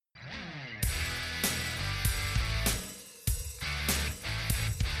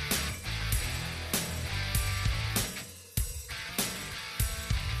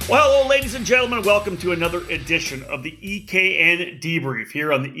Well, hello, ladies and gentlemen. Welcome to another edition of the EKN Debrief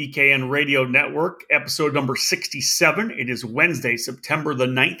here on the EKN Radio Network, episode number 67. It is Wednesday, September the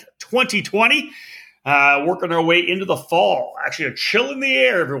 9th, 2020. Working our way into the fall. Actually, a chill in the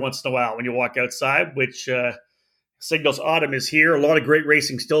air every once in a while when you walk outside, which signals autumn is here. A lot of great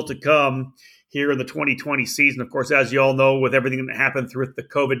racing still to come here in the 2020 season. Of course, as you all know, with everything that happened through the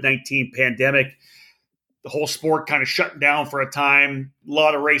COVID-19 pandemic, the whole sport kind of shutting down for a time. A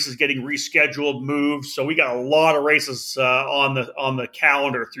lot of races getting rescheduled, moved. So we got a lot of races on the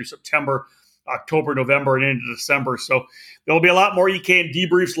calendar through September, October, November, and into December. So there'll be a lot more EKN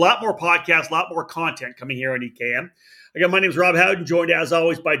debriefs, a lot more podcasts, a lot more content coming here on EKN. Again, my name is Rob Howden, joined as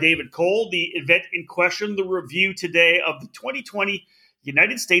always by David Cole. The event in question, the review today of the 2020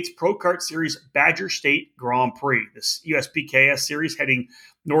 United States Pro Kart Series Badger State Grand Prix. This USPKS series heading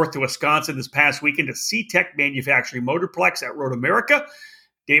north to Wisconsin this past weekend to C-Tech Manufacturing Motorplex at Road America.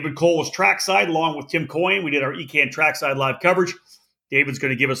 David Cole was trackside along with Tim Coyne. We did our EKN trackside live coverage. David's going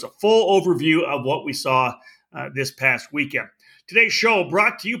to give us a full overview of what we saw this past weekend. Today's show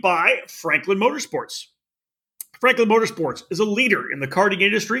brought to you by Franklin Motorsports. Franklin Motorsports is a leader in the karting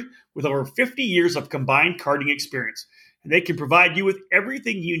industry with over 50 years of combined karting experience, and they can provide you with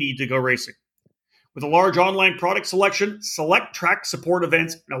everything you need to go racing. With a large online product selection, select track support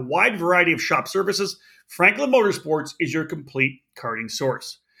events, and a wide variety of shop services, Franklin Motorsports is your complete karting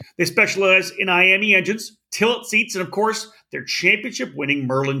source. They specialize in IME engines, tilt seats, and of course, their championship-winning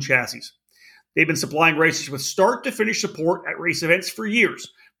Merlin chassis. They've been supplying racers with start-to-finish support at race events for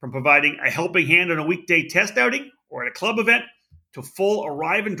years, from providing a helping hand on a weekday test outing or at a club event to full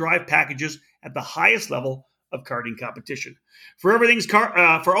arrive and drive packages at the highest level of karting competition. For all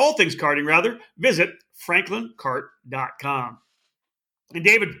things karting, visit franklinkart.com. And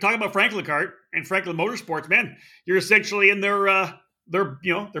David, talking about Franklin Kart and Franklin Motorsports, man, you're essentially in their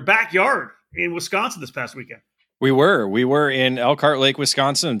backyard in Wisconsin this past weekend. We were in Elkhart Lake,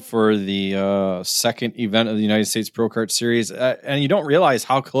 Wisconsin for the second event of the United States Pro Kart Series. And you don't realize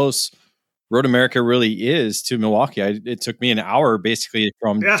how close Road America really is to Milwaukee. It took me an hour basically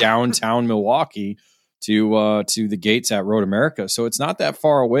from downtown Milwaukee to the gates at Road America. So it's not that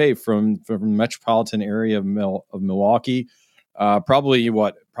far away from the metropolitan area of Milwaukee. Probably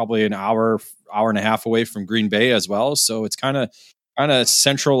an hour and a half away from Green Bay as well. So it's kind of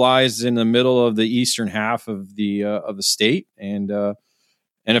centralized in the middle of the eastern half of the state. And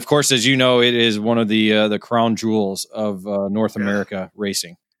of course, as you know, it is one of the crown jewels of North America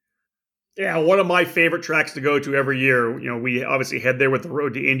racing. Yeah, one of my favorite tracks to go to every year. You know, we obviously head there with the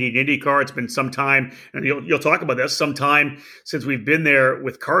Road to Indy and IndyCar. It's been some time, and you'll talk about this, some time since we've been there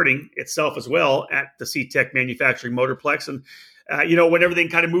with karting itself as well at the C-Tech Manufacturing Motorplex. And, when everything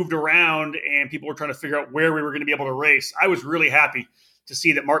kind of moved around and people were trying to figure out where we were going to be able to race, I was really happy to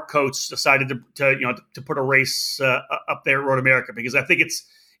see that Mark Coates decided to put a race up there at Road America, because I think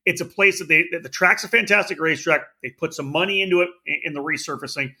it's a place that the track's a fantastic racetrack. They put some money into it in the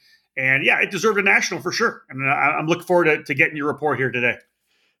resurfacing. And yeah, it deserved a national for sure. And I'm looking forward to getting your report here today.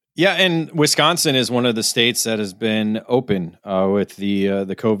 Yeah, and Wisconsin is one of the states that has been open with the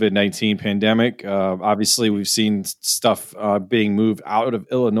COVID-19 pandemic. Obviously, we've seen stuff being moved out of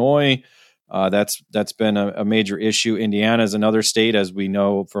Illinois. That's been a major issue. Indiana is another state, as we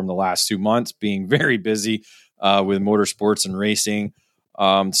know from the last 2 months, being very busy with motorsports and racing.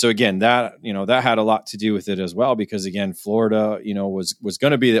 So again, that had a lot to do with it as well, because again, Florida, was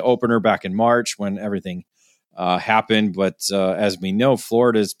going to be the opener back in March when everything happened. But as we know,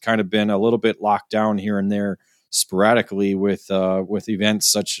 Florida's kind of been a little bit locked down here and there sporadically with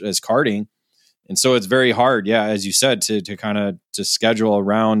events such as karting. And so it's very hard, as you said, to kind of to schedule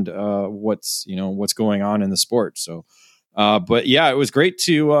around what's going on in the sport. So but yeah, it was great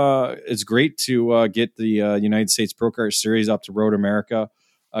to get the United States Pro Kart Series up to Road America.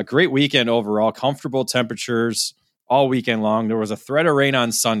 A great weekend overall, comfortable temperatures all weekend long. There was a threat of rain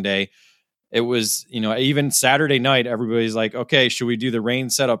on Sunday. It was, even Saturday night, everybody's like, okay, should we do the rain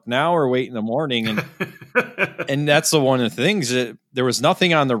setup now or wait in the morning? And and that's the one of the things that there was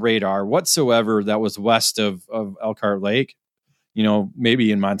nothing on the radar whatsoever that was west of Elkhart Lake,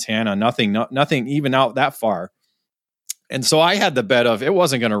 maybe in Montana, nothing even out that far. And so I had the bet of it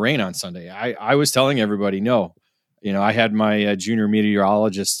wasn't going to rain on Sunday. I was telling everybody, no, I had my junior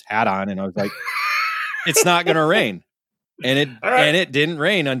meteorologist hat on and I was like, it's not going to rain. And it didn't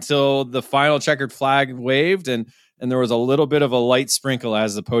rain until the final checkered flag waved. And there was a little bit of a light sprinkle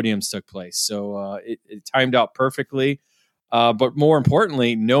as the podiums took place. So it timed out perfectly. But more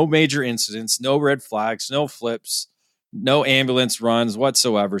importantly, no major incidents, no red flags, no flips, no ambulance runs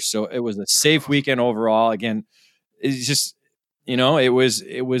whatsoever. So it was a safe weekend overall. Again, it's just it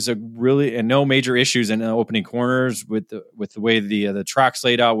was a really, and no major issues in the opening corners with the way the track's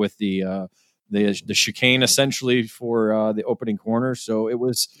laid out with the chicane essentially for the opening corner. So it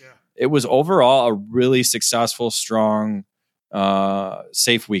was overall a really successful, strong,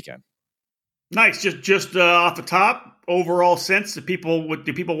 safe weekend. Nice. Just off the top, overall sense, do people want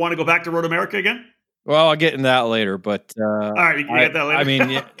to go back to Road America again? Well, I'll get into that later, but all right, you get that later. I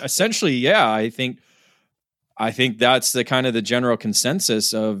mean, essentially, yeah. I think that's the kind of the general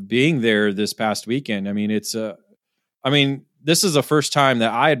consensus of being there this past weekend. I mean, this is the first time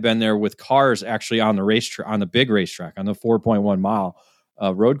that I had been there with cars actually on the racetrack, on the big racetrack, on the 4.1 mile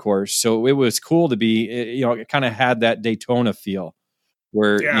road course. So it was cool to be, it kind of had that Daytona feel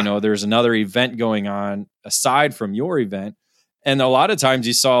where, there's another event going on aside from your event. And a lot of times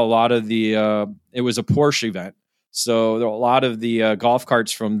you saw a lot of it was a Porsche event. So there were a lot of the golf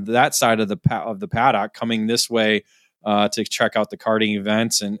carts from that side of the paddock coming this way to check out the karting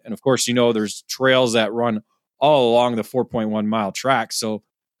events. And of course, there's trails that run all along the 4.1 mile track. So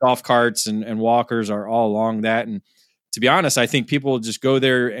golf carts and walkers are all along that. And to be honest, I think people just go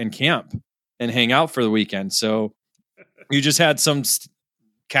there and camp and hang out for the weekend. So you just had some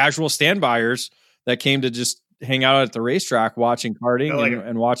casual standbyers that came to just hang out at the racetrack watching karting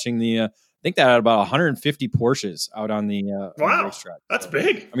and watching the I think that had about 150 Porsches out on the racetrack. That's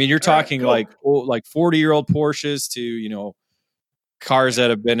big. I mean, you're talking like 40-year-old Porsches to, cars that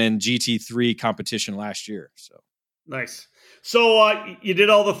have been in GT3 competition last year. So nice. So you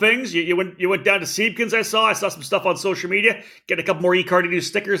did all the things. You went down to Siebkens. I saw some stuff on social media. Get a couple more eCarting News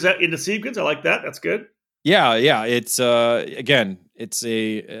stickers into Siebkens. I like that. That's good. Yeah. It's again, it's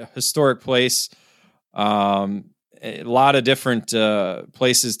a historic place. A lot of different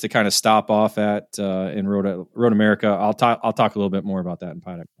places to kind of stop off at in Road America. I'll talk a little bit more about that in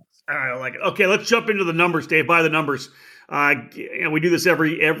Paddock. All right, I like it. Okay, let's jump into the numbers, Dave. By the numbers, we do this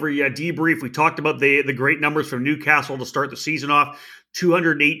every debrief. We talked about the great numbers from Newcastle to start the season off.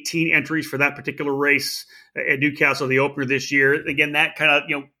 218 entries for that particular race at Newcastle, the opener this year. Again, that kind of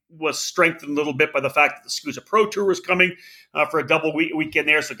was strengthened a little bit by the fact that the SCUSA Pro Tour was coming for a double weekend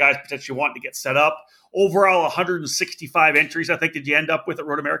there, so guys potentially wanting to get set up. Overall, 165 entries, I think, did you end up with at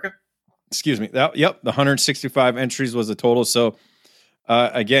Road America? Excuse me. The 165 entries was the total. So,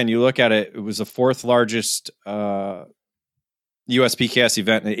 again, you look at it, it was the fourth largest USPKS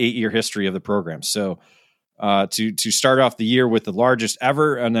event in the 8-year history of the program. So, to start off the year with the largest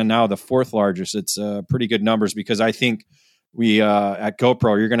ever, and then now the fourth largest, it's pretty good numbers because I think we at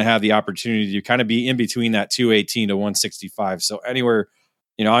GoPro, you're going to have the opportunity to kind of be in between that 218 to 165. So anywhere,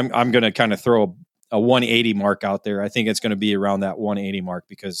 I'm going to kind of throw a 180 mark out there. I think it's going to be around that 180 mark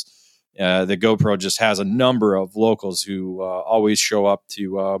because the GoPro just has a number of locals who always show up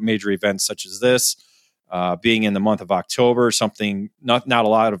to major events such as this. Being in the month of October, not a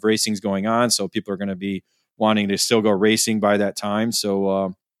lot of racing's going on, so people are going to be wanting to still go racing by that time.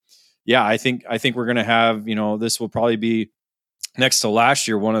 So I think we're going to have, this will probably be next to last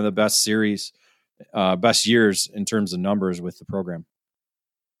year one of the best years in terms of numbers with the program.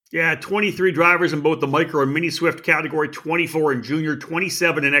 Yeah, 23 drivers in both the micro and mini Swift category, 24 in junior,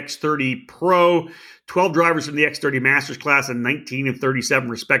 27 in X30 Pro, 12 drivers in the X30 Masters class, and 19 and 37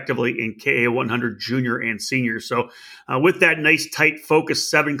 respectively in KA100 junior and senior. So with that nice, tight, focused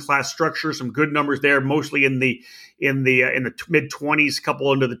 7-class structure, some good numbers there, mostly in the mid 20s,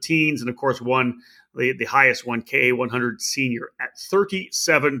 couple into the teens, and of course the highest one, KA100 senior at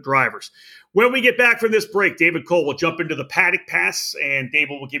 37 drivers. When we get back from this break, David Cole will jump into the Paddock Pass, and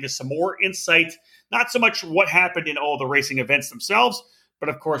David will give you some more insight, not so much what happened in all the racing events themselves, but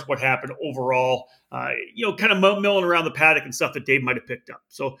of course what happened overall, kind of milling around the paddock and stuff that Dave might have picked up.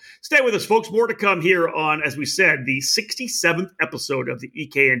 So stay with us, folks. More to come here on, as we said, the 67th episode of the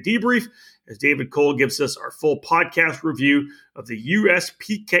EKN Debrief, as David Cole gives us our full podcast review of the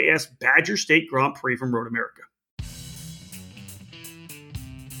USPKS Badger State Grand Prix from Road America.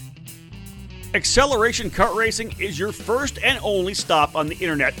 Acceleration Kart Racing is your first and only stop on the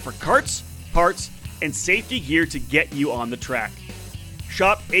internet for karts, parts, and safety gear to get you on the track.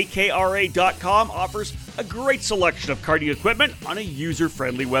 ShopAKRA.com offers a great selection of karting equipment on a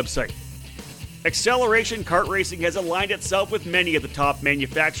user-friendly website. Acceleration Kart Racing has aligned itself with many of the top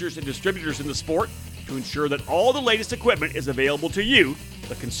manufacturers and distributors in the sport to ensure that all the latest equipment is available to you,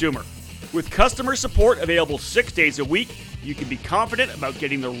 the consumer. With customer support available 6 days a week, you can be confident about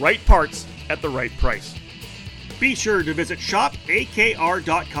getting the right parts at the right price. Be sure to visit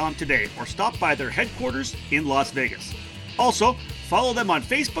shopakr.com today or stop by their headquarters in Las Vegas. Also, follow them on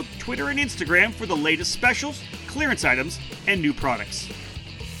Facebook, Twitter, and Instagram for the latest specials, clearance items, and new products.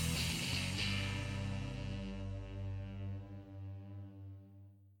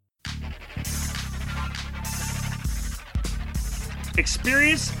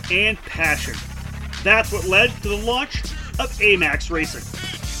 experience, and passion. That's what led to the launch of AMAX Racing.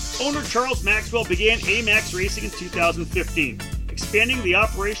 Owner Charles Maxwell began AMAX Racing in 2015, expanding the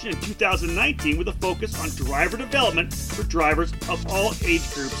operation in 2019 with a focus on driver development for drivers of all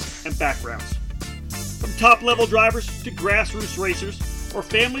age groups and backgrounds. From top-level drivers to grassroots racers or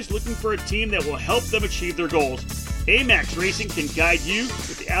families looking for a team that will help them achieve their goals, AMAX Racing can guide you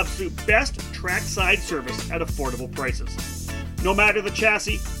with the absolute best trackside service at affordable prices. No matter the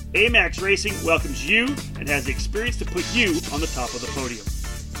chassis, AMAX Racing welcomes you and has the experience to put you on the top of the podium.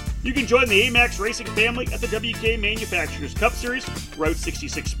 You can join the AMAX Racing family at the WK Manufacturers Cup Series, Route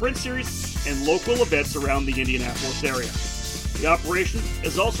 66 Sprint Series, and local events around the Indianapolis area. The operation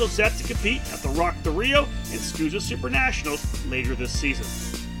is also set to compete at the Rock the Rio and SCUSA Super Nationals later this season.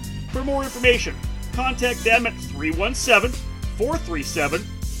 For more information, contact them at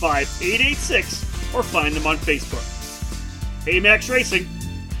 317-437-5886 or find them on Facebook. AMAX Racing,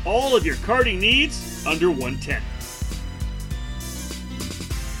 all of your karting needs under 110.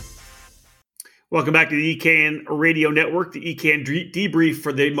 Welcome back to the EKN Radio Network, the EKN debrief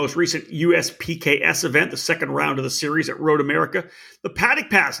for the most recent USPKS event, the second round of the series at Road America. The Paddock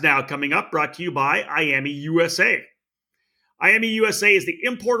Pass now coming up, brought to you by IAME USA. IAME USA is the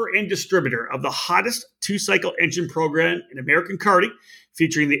importer and distributor of the hottest two-cycle engine program in American karting,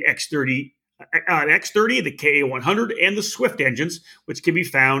 featuring the X30, the KA100, and the Swift engines, which can be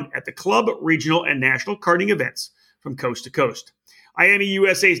found at the club, regional, and national karting events from coast to coast. IAME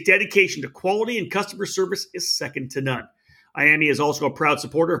USA's dedication to quality and customer service is second to none. IAME is also a proud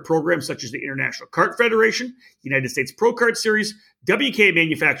supporter of programs such as the International Kart Federation, United States Pro Kart Series, WK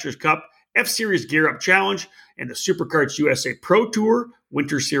Manufacturers Cup, F-Series Gear Up Challenge, and the SuperKarts USA Pro Tour,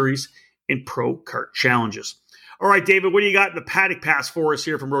 Winter Series, and Pro Kart Challenges. All right, David, what do you got in the Paddock Pass for us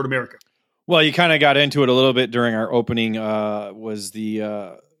here from Road America? Well, you kind of got into it a little bit during our opening.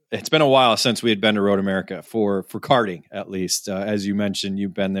 It's been a while since we had been to Road America for karting, at least. As you mentioned,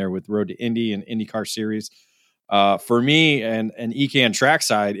 you've been there with Road to Indy and IndyCar Series. For me and EKN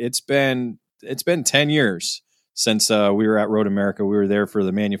Trackside, it's been 10 years since we were at Road America. We were there for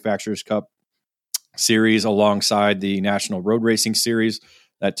the Manufacturers Cup Series alongside the National Road Racing Series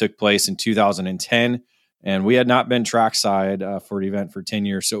that took place in 2010. And we had not been trackside for an event for 10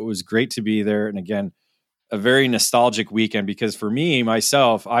 years. So it was great to be there. And again, a very nostalgic weekend, because for me,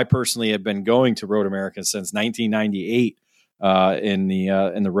 myself, I personally have been going to Road America since 1998 in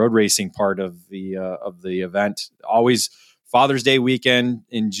the road racing part of the event. Always Father's Day weekend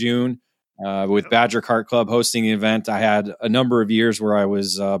in June with Badger Kart Club hosting the event. I had a number of years where I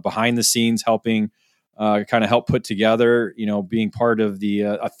was behind the scenes helping kind of help put together, being part of the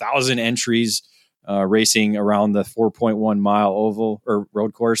 1,000 entries racing around the 4.1 mile oval or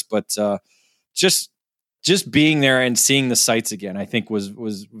road course, but just being there and seeing the sights again, I think was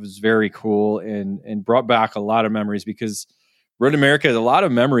very cool and brought back a lot of memories, because Road America has a lot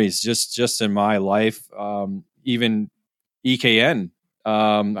of memories just in my life. Even EKN,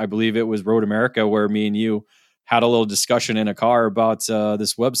 I believe it was Road America where me and you had a little discussion in a car about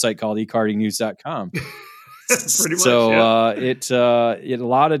this website called ekartingnews.com. Pretty much, so yeah. It a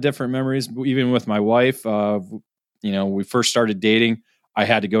lot of different memories, even with my wife. We first started dating. I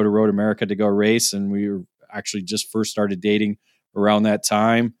had to go to Road America to go race, and we were actually just first started dating around that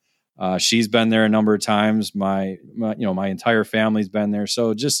time. She's been there a number of times. My entire family's been there.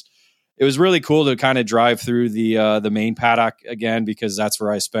 So it was really cool to kind of drive through the main paddock again, because that's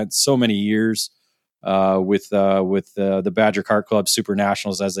where I spent so many years with the Badger Kart Club Super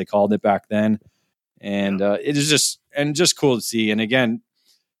Nationals, as they called it back then. And it is just cool to see. And again,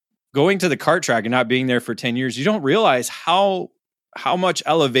 going to the kart track and not being there for 10 years, you don't realize how much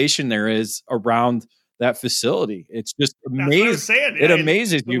elevation there is around that facility. It's just amazing. It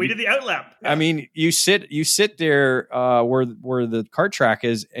amazes you. We did the outlap. Yeah. I mean, you sit there where the kart track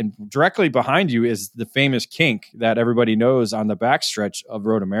is, and directly behind you is the famous kink that everybody knows on the backstretch of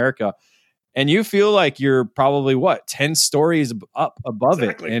Road America. And you feel like you're probably 10 stories up above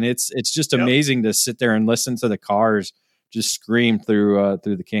it. And it's just amazing to sit there and listen to the cars just scream through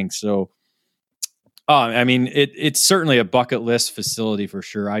the kink. So, I mean, it's certainly a bucket list facility for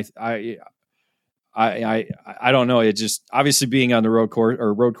sure. I don't know. It just, obviously being on the road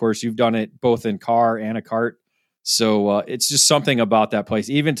course, you've done it both in car and a kart. So it's just something about that place.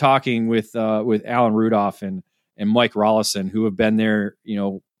 Even talking with Alan Rudolph and Mike Rollison, who have been there,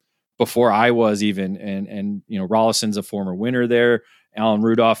 before I was even, and Rollison's a former winner there. Alan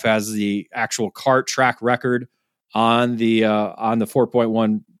Rudolph has the actual kart track record on the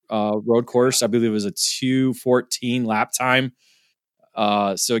 4.1 road course. I believe it was a 2:14 lap time.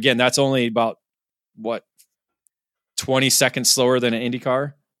 So again, that's only about 20 seconds slower than an Indy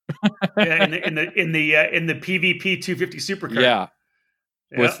car. Yeah, in the PVP 250 supercar. Yeah.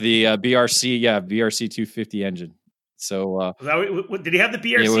 With the BRC 250 engine. So did he have the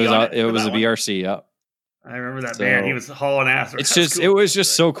BRC on it? It was a BRC, yeah. I remember that, man. He was hauling ass. It was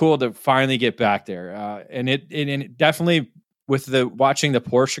just so cool to finally get back there. And it definitely, with watching the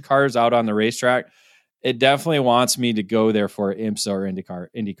Porsche cars out on the racetrack, it definitely wants me to go there for an IMSA or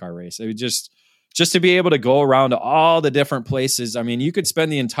IndyCar race. It would just to be able to go around to all the different places. I mean, you could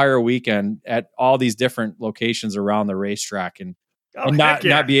spend the entire weekend at all these different locations around the racetrack and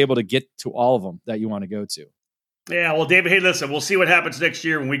not be able to get to all of them that you want to go to. Yeah, well, David, hey, listen, we'll see what happens next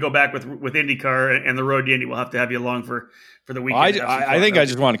year when we go back with IndyCar and the Road to Indy. We'll have to have you along for the weekend. I think I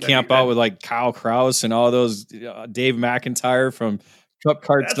just want to camp out with like Kyle Kraus and all those Dave McIntyre from Cup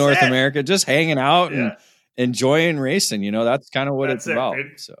Karts North America, just hanging out and enjoying racing. You know, that's kind of what it's about.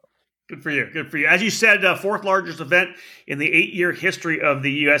 Dude. So good for you. Good for you. As you said, fourth largest event in the 8-year history of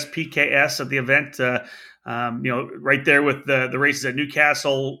the USPKS of the event. Right there with the races at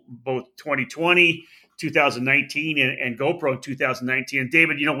Newcastle, both 2020. 2019 and GoPro in 2019. And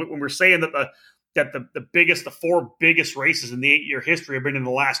David, when we're saying that the four biggest races in the 8-year history have been in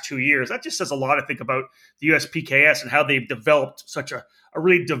the last 2 years, that just says a lot, I think, about the USPKS and how they've developed such a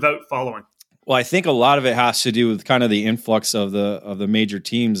really devout following. Well, I think a lot of it has to do with kind of the influx of the major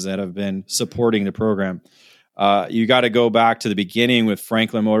teams that have been supporting the program. You got to go back to the beginning with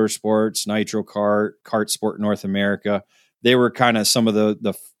Franklin Motorsports, Nitro Kart Sport North America. They were kind of some of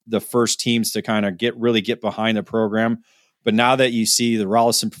the first teams to kind of get behind the program. But now that you see the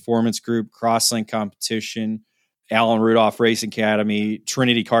Rollison Performance Group, Crosslink Competition, Alan Rudolph Race Academy,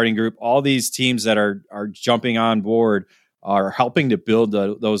 Trinity Karting Group, all these teams that are jumping on board are helping to build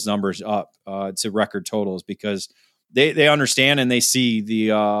those numbers up to record totals, because they understand and they see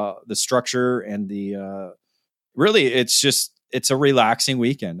the structure and the really it's a relaxing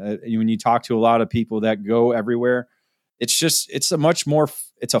weekend. When you talk to a lot of people that go everywhere, it's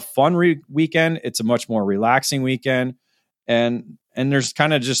a fun weekend. It's a much more relaxing weekend. And there's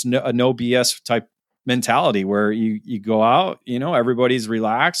kind of just a no BS type mentality where you go out, everybody's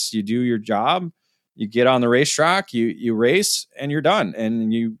relaxed, you do your job, you get on the racetrack, you race, and you're done.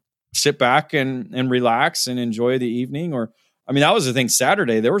 And you sit back and relax and enjoy the evening. That was the thing.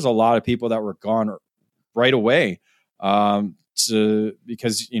 Saturday, there was a lot of people that were gone right away.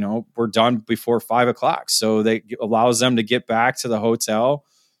 Because we're done before 5:00, so that allows them to get back to the hotel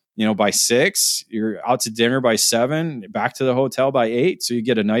by 6. You're out to dinner by 7, back to the hotel by 8, so you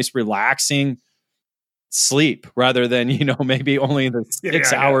get a nice relaxing sleep rather than maybe only the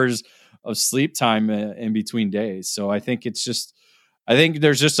 6 hours of sleep time in between days. So I think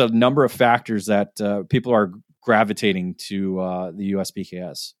there's just a number of factors that people are gravitating to the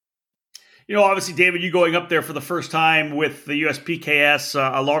USPKS. Obviously, David, you going up there for the first time with the USPKS,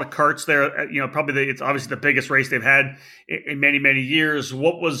 a lot of karts there. Probably it's obviously the biggest race they've had in many, many years.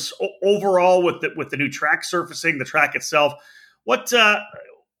 What was overall with the new track surfacing, the track itself? What's the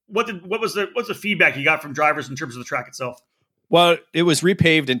feedback you got from drivers in terms of the track itself? Well, it was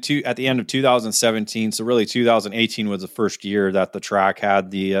repaved at the end of 2017. So really, 2018 was the first year that the track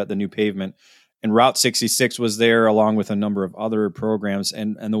had the new pavement. And Route 66 was there along with a number of other programs.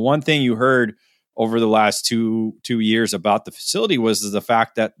 And the one thing you heard over the last two years about the facility was the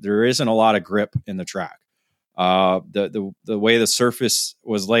fact that there isn't a lot of grip in the track. The way the surface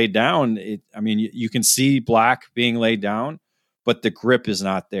was laid down, you can see black being laid down, but the grip is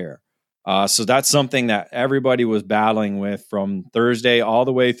not there. So that's something that everybody was battling with from Thursday all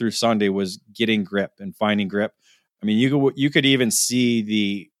the way through Sunday, was getting grip and finding grip. You could even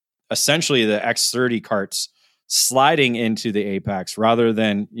see essentially the X30 karts sliding into the apex rather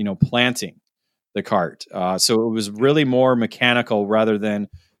than, planting the kart. So it was really more mechanical rather than,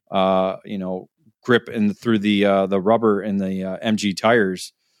 grip through the rubber in the MG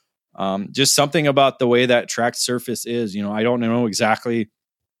tires. Just something about the way that track surface is, I don't know exactly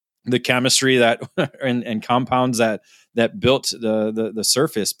the chemistry that and compounds that built the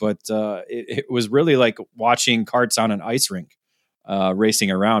surface, but it was really like watching karts on an ice rink.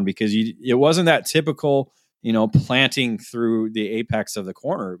 Racing around, because it wasn't that typical, planting through the apex of the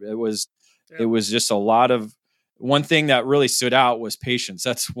corner. It was just a lot of. One thing that really stood out was patience.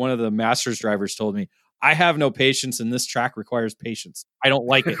 That's one of the Masters drivers told me, I have no patience, and this track requires patience. I don't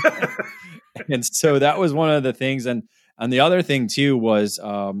like it. And so that was one of the things. And the other thing too was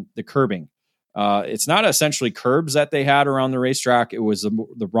the curbing. It's not essentially curbs that they had around the racetrack. It was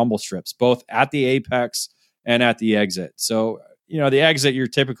the rumble strips, both at the apex and at the exit. So the exit, you're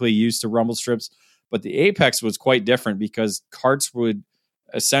typically used to rumble strips, but the apex was quite different because karts would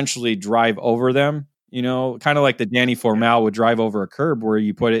essentially drive over them, kind of like the Danny Formal would drive over a curb where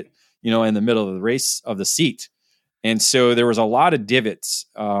you put it, in the middle of the race of the seat. And so there was a lot of divots,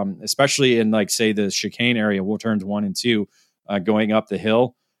 especially in like, say, the chicane area, turns 1 and 2, going up the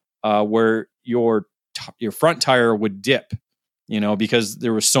hill, where your front tire would dip, because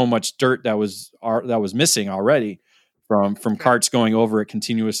there was so much dirt that was missing already from carts going over it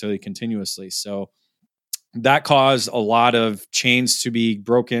continuously. So that caused a lot of chains to be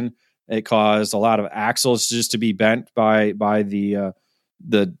broken. It caused a lot of axles just to be bent by the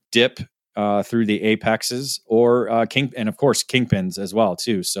dip through the apexes, or and of course kingpins as well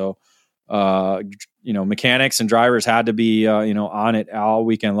too. So mechanics and drivers had to be on it all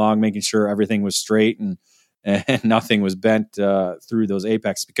weekend long, making sure everything was straight and nothing was bent through those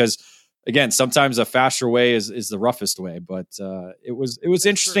apex, because again, sometimes a faster way is the roughest way. But it was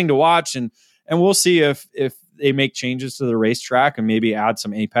interesting to watch, and we'll see if they make changes to the racetrack and maybe add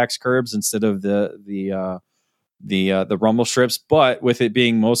some apex curbs instead of the rumble strips. But with it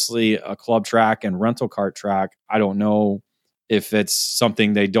being mostly a club track and rental kart track, I don't know if it's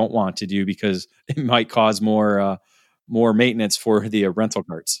something they don't want to do, because it might cause more maintenance for the rental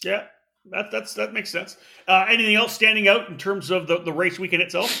karts. Yeah, that makes sense. Anything else standing out in terms of the race weekend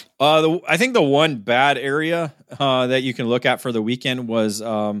itself? I think the one bad area that you can look at for the weekend was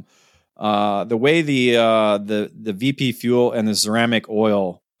the way the VP fuel and the ceramic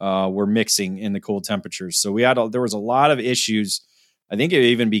oil were mixing in the cold temperatures. So there was a lot of issues. I think it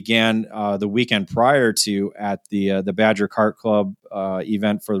even began the weekend prior to at the Badger Kart Club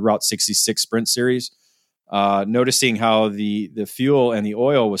event for the Route 66 Sprint Series, noticing how the fuel and the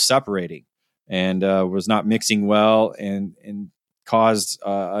oil was separating and was not mixing well, and caused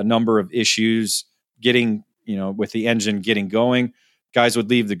a number of issues getting, with the engine getting going. Guys would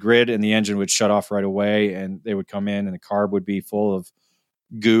leave the grid and the engine would shut off right away, and they would come in and the carb would be full of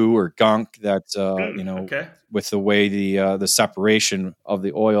goo or gunk that with the way the separation of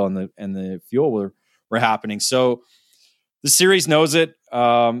the oil and the fuel were happening. So the series knows it.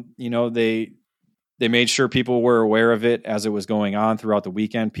 They made sure people were aware of it as it was going on throughout the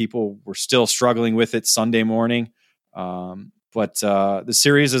weekend. People were still struggling with it Sunday morning, but the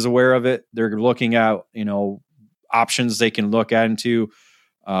series is aware of it. They're looking at options they can look into.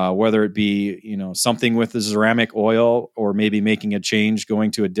 Whether it be, something with the ceramic oil, or maybe making a change, going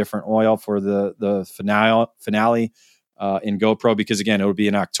to a different oil for the finale in GoPro, because again, it would be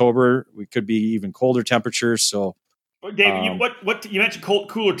in October. We could be even colder temperatures. So, David, you mentioned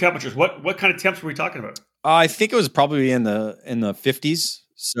cooler temperatures. What kind of temps were we talking about? I think it was probably in the 50s.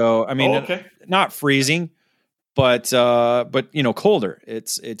 So, I mean, not freezing, but colder.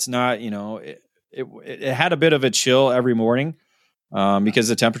 It's not, it had a bit of a chill every morning. Because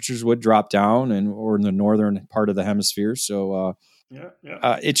the temperatures would drop down or in the northern part of the hemisphere. So,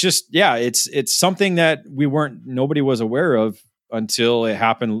 it's something that nobody was aware of until it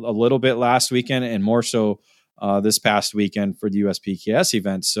happened a little bit last weekend, and more so, this past weekend for the USPKS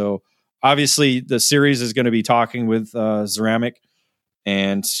event. So obviously the series is going to be talking with, Ceramic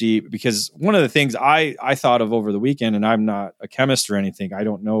and see, because one of the things I thought of over the weekend, and I'm not a chemist or anything, I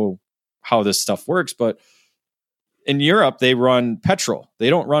don't know how this stuff works, but in Europe, they run petrol.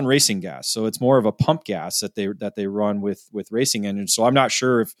 They don't run racing gas. So it's more of a pump gas that they run with racing engines. So I'm not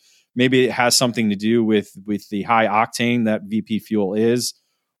sure if maybe it has something to do with the high octane that VP fuel is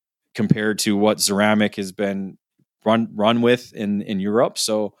compared to what ceramic has been run with in Europe.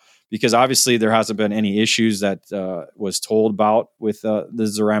 So, because obviously there hasn't been any issues that was told about with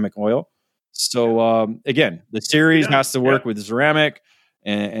the ceramic oil. So again, the series has to work with the ceramic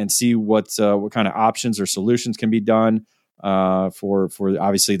and see what kind of options or solutions can be done for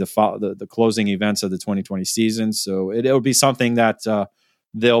obviously the closing events of the 2020 season. So it'll be something that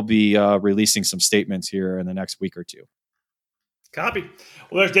they'll be releasing some statements here in the next week or two. Copy.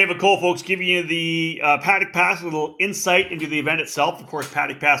 Well, there's David Cole, folks, giving you the Paddock Pass, a little insight into the event itself. Of course,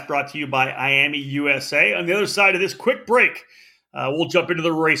 Paddock Pass brought to you by IAME USA. On the other side of this quick break, we'll jump into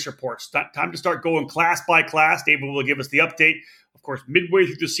the race reports. Time to start going class by class. David will give us the update. Of course, midway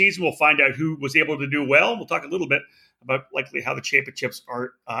through the season, we'll find out who was able to do well. We'll talk a little bit about likely how the championships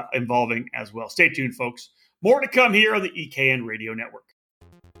are evolving as well. Stay tuned, folks. More to come here on the EKN Radio Network.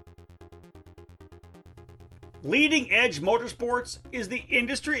 Leading Edge Motorsports is the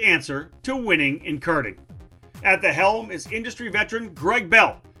industry answer to winning in karting. At the helm is industry veteran Greg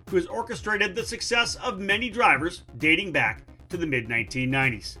Bell, who has orchestrated the success of many drivers dating back to the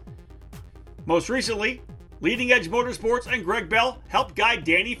mid-1990s. Most recently, Leading Edge Motorsports and Greg Bell helped guide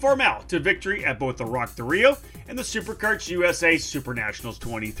Danny Formal to victory at both the Rock the Rio and the SuperKarts USA Super Nationals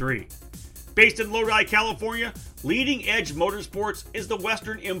 23. Based in Lodi, California, Leading Edge Motorsports is the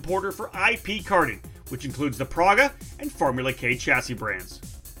Western importer for IP karting, which includes the Praga and Formula K chassis brands.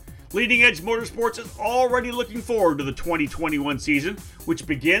 Leading Edge Motorsports is already looking forward to the 2021 season, which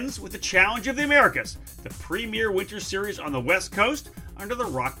begins with the Challenge of the Americas, the premier winter series on the West Coast under the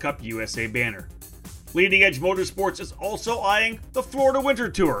Rock Cup USA banner. Leading Edge Motorsports is also eyeing the Florida Winter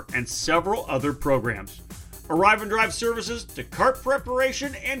Tour and several other programs. Arrive and drive services to kart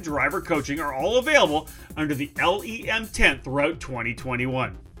preparation and driver coaching are all available under the LEM tent throughout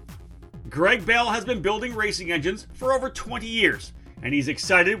 2021. Greg Bell has been building racing engines for over 20 years, and he's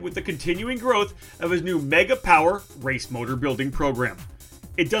excited with the continuing growth of his new Mega Power race motor building program.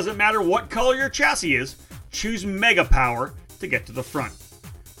 It doesn't matter what color your chassis is, choose Mega Power to get to the front.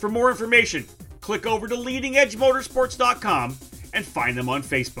 For more information, click over to leadingedgemotorsports.com and find them on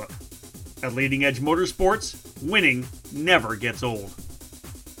Facebook. At Leading Edge Motorsports, winning never gets old.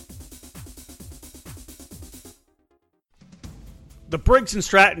 The Briggs &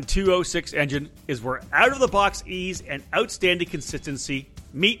 Stratton 206 engine is where out-of-the-box ease and outstanding consistency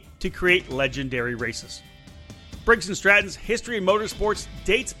meet to create legendary races. Briggs & Stratton's history in motorsports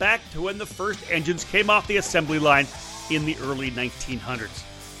dates back to when the first engines came off the assembly line in the early 1900s.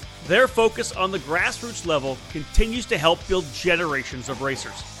 Their focus on the grassroots level continues to help build generations of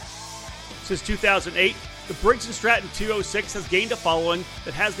racers. Since 2008, the Briggs & Stratton 206 has gained a following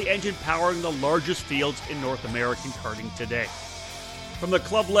that has the engine powering the largest fields in North American karting today. From the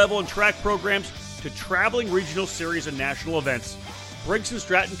club level and track programs to traveling regional series and national events, Briggs &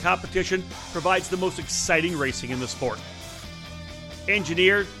 Stratton competition provides the most exciting racing in the sport.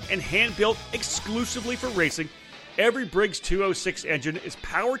 Engineered and hand-built exclusively for racing, every Briggs 206 engine is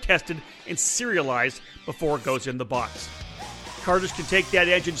power tested and serialized before it goes in the box. Karters can take that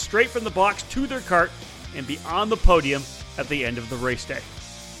engine straight from the box to their kart and be on the podium at the end of the race day.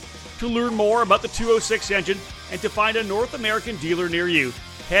 To learn more about the 206 engine and to find a North American dealer near you,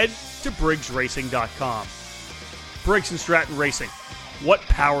 head to BriggsRacing.com. Briggs & Stratton Racing. What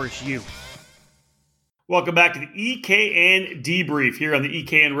powers you? Welcome back to the EKN Debrief here on the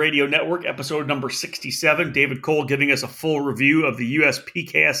EKN Radio Network, episode number 67. David Cole giving us a full review of the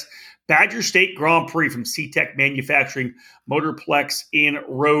USPKS Badger State Grand Prix from C-Tech Manufacturing Motorplex in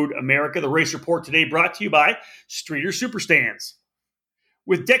Road America. The race report today brought to you by Streeter Superstands.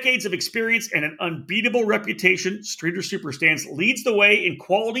 With decades of experience and an unbeatable reputation, Streeter Superstands leads the way in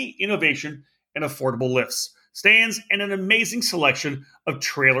quality, innovation, and affordable lifts, stands, and an amazing selection of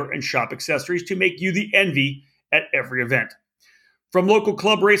trailer and shop accessories to make you the envy at every event. From local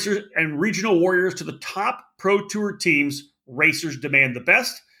club racers and regional warriors to the top pro tour teams, racers demand the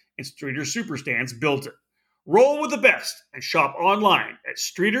best, and Streeter Superstands builds it. Roll with the best and shop online at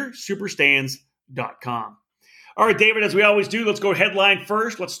StreeterSuperstands.com. All right, David, as we always do, let's go headline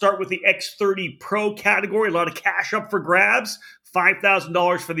first. Let's start with the X30 Pro category. A lot of cash up for grabs,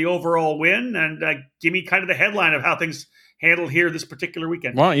 $5,000 for the overall win. And give me kind of the headline of how things handled here this particular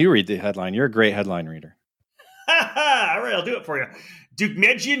weekend. Why don't you read the headline? You're a great headline reader. All right, I'll do it for you.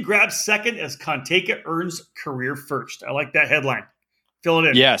 Deukmejian grabs second as Conteka earns career first. I like that headline. Fill it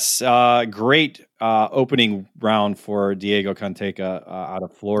in. Yes, great opening round for Diego Conteka out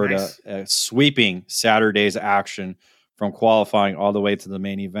of Florida, nice. Sweeping Saturday's action from qualifying all the way to the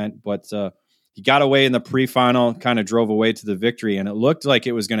main event. But he got away in the pre-final, kind of drove away to the victory, and it looked like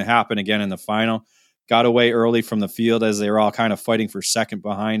it was going to happen again in the final. Got away early from the field as they were all kind of fighting for second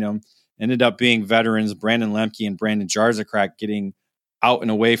behind him. Ended up being veterans Brandon Lemke and Brandon Jarzakrak getting out and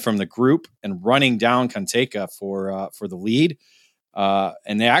away from the group and running down Conteka for the lead.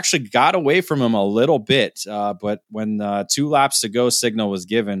 And they actually got away from him a little bit. But when the 2 laps to go signal was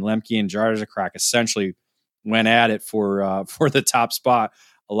given, Lemke and Jarzakrak essentially went at it for the top spot,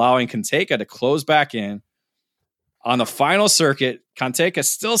 allowing Conteka to close back in. On the final circuit, Conteka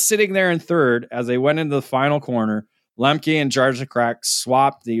still sitting there in third as they went into the final corner. Lemke and Jarzakrak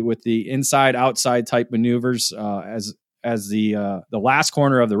swapped with the inside-outside type maneuvers as the last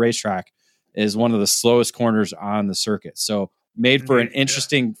corner of the racetrack is one of the slowest corners on the circuit. So made for an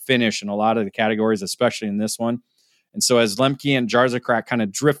interesting finish in a lot of the categories, especially in this one. And so as Lemke and Jarzakrak kind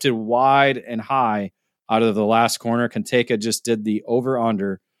of drifted wide and high out of the last corner, Conteka just did the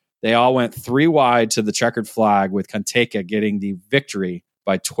over-under. They all went 3 wide to the checkered flag, with Conteka getting the victory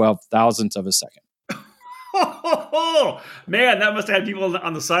by 12 thousandths of a second. Oh, man, that must have had people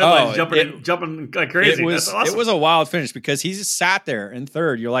on the sidelines jumping like crazy. That's awesome. It was a wild finish because he just sat there in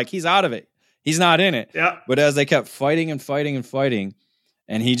third. You're like, he's out of it. He's not in it. Yeah. But as they kept fighting and fighting and fighting,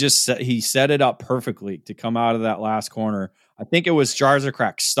 and he set it up perfectly to come out of that last corner. I think it was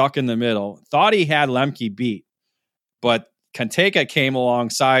Jarzakrak stuck in the middle. Thought he had Lemke beat, but Conteka came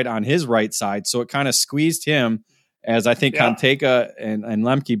alongside on his right side, so it kind of squeezed him, as I think Conteka and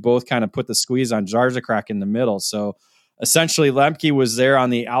Lemke both kind of put the squeeze on Jarzakrak in the middle. So essentially, Lemke was there on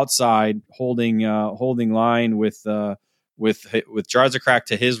the outside holding line with Jarzakrak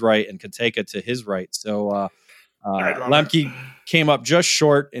to his right and Conteka to his right. So Lemke came up just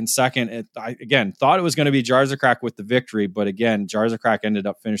short in second. I thought it was going to be Jarzakrak with the victory, but again, Jarzakrak ended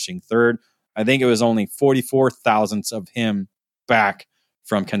up finishing third. I think it was only 44 thousandths of him back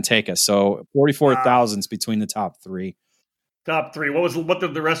from Conteka. So 44 thousandths between the top three. Top three. What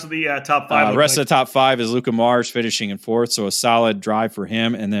did the rest of the top five? The rest of the top five is Luca Mars finishing in fourth. So a solid drive for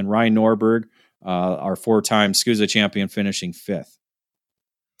him. And then Ryan Norberg, our 4-time SCUSA champion, finishing fifth.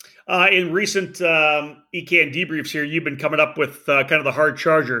 In recent EKN debriefs here, you've been coming up with kind of the hard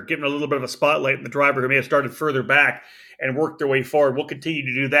charger, giving a little bit of a spotlight in the driver who may have started further back and worked their way forward. We'll continue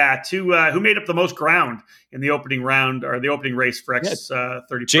to do that. Who made up the most ground in the opening round or the opening race for X30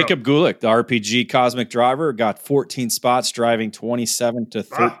 Pro? Jacob Gulick, the RPG Cosmic driver, got 14 spots, driving 27th to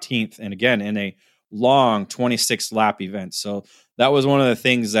 13th. And again, in a long 26-lap event. So that was one of the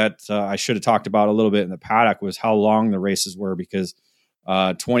things that I should have talked about a little bit in the paddock was how long the races were, because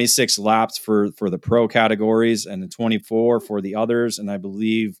 26 laps for the pro categories and then 24 for the others. And I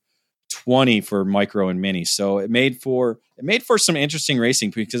believe 20 for micro and mini. So it made for some interesting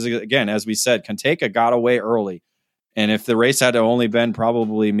racing because, again, as we said, Conteka got away early. And if the race had only been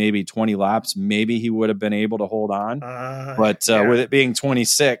probably maybe 20 laps, maybe he would have been able to hold on. But with it being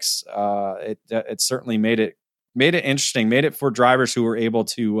 26, it certainly made it interesting, made it for drivers who were able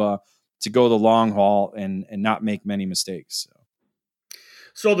to go the long haul and not make many mistakes.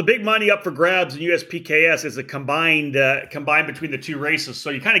 So the big money up for grabs in USPKS is a combined between the two races. So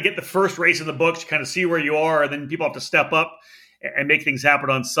you kind of get the first race in the books, you kind of see where you are, and then people have to step up and make things happen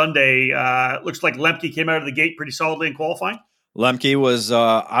on Sunday. Looks like Lemke came out of the gate pretty solidly in qualifying. Lemke was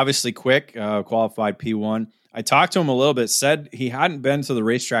obviously quick, qualified P1. I talked to him a little bit, said he hadn't been to the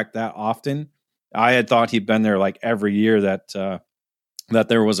racetrack that often. I had thought he'd been there like every year that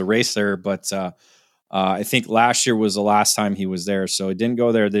there was a race there, but I think last year was the last time he was there, so he didn't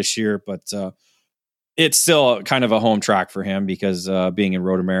go there this year. But it's still kind of a home track for him because being in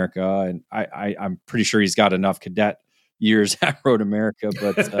Road America, and I'm pretty sure he's got enough cadet years at Road America.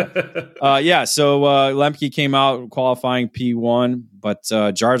 But so Lemke came out qualifying P1, but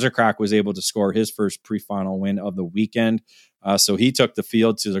Jarzakrak was able to score his first pre-final win of the weekend. So he took the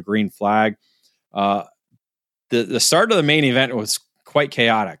field to the green flag. The start of the main event was quite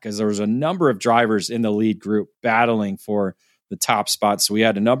chaotic because there was a number of drivers in the lead group battling for the top spot. So we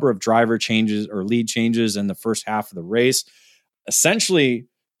had a number of driver changes or lead changes in the first half of the race. Essentially,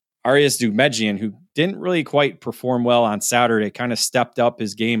 Arias Dugmedjian, who didn't really quite perform well on Saturday, kind of stepped up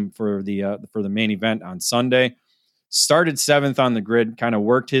his game for the main event on Sunday. Started 7th on the grid, kind of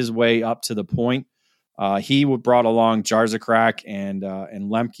worked his way up to the point. He brought along Jarzakrak and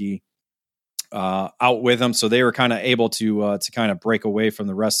Lemke out with him, so they were kind of able to kind of break away from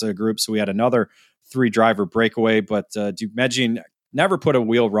the rest of the group. So we had another 3-driver breakaway, but Dugmedjian never put a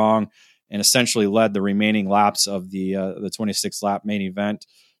wheel wrong and essentially led the remaining laps of the 26-lap main event.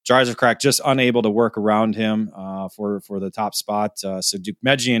 Jarzakrak just unable to work around him for the top spot. So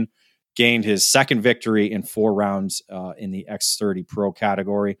Dugmedjian gained his second victory in 4 rounds in the X30 Pro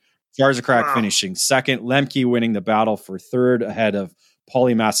category. Jarzakrak finishing second, Lemke winning the battle for third ahead of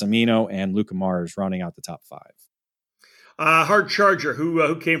Paulie Massimino and Luca Mars rounding out the top 5. Hard charger,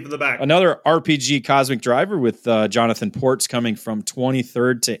 who came from the back? Another RPG Cosmic driver with Jonathan Ports coming from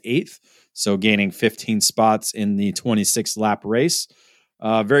 23rd to 8th, so gaining 15 spots in the 26-lap race.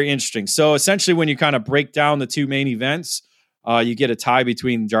 Very interesting. So essentially, when you kind of break down the two main events, you get a tie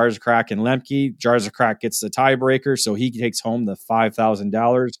between Jarzakrak and Lemke. Jarzakrak gets the tiebreaker, so he takes home the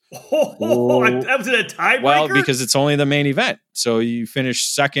 $5,000. Oh, that was a tiebreaker? Well, because it's only the main event. So you finish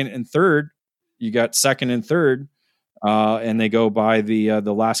second and third. You got second and third, and they go by the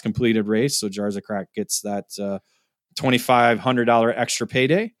last completed race. So Jarzakrak gets that $2,500 extra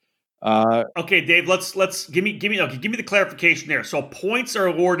payday. Okay, Dave. Let's give me the clarification there. So points are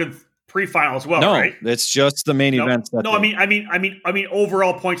awarded pre-final as well, right? It's just the main events. I mean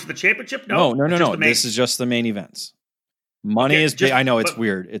overall points for the championship. No. This is just the main events. Money is. I know it's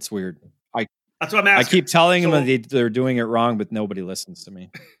weird. It's weird. That's what I'm asking. I keep telling them that they're doing it wrong, but nobody listens to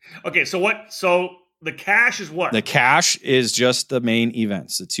me. Okay, so what? So the cash is what? The cash is just the main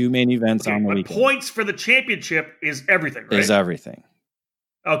events. The two main events on the weekend. Points for the championship is everything, right? Is everything.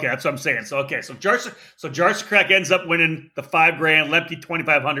 Okay, that's what I'm saying. So Jarzakrak ends up winning the $5,000, Lemke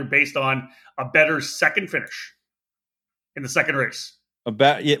 $2,500 based on a better second finish in the second race. A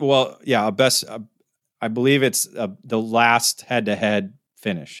best. I believe it's the last head-to-head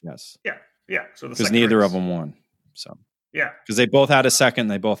finish. Yes. Yeah. So because neither of them won. So yeah, because they both had a second,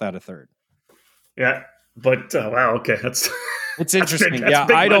 they both had a third. Yeah, but wow, okay, that's it's interesting. That's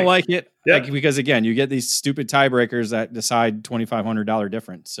big I don't money. like it because again, you get these stupid tiebreakers that decide $2,500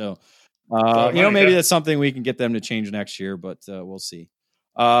 difference. So, maybe that's something we can get them to change next year, but we'll see.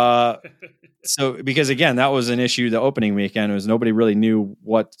 So because again, that was an issue the opening weekend was nobody really knew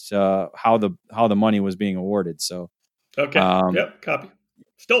what how the money was being awarded. So okay, copy.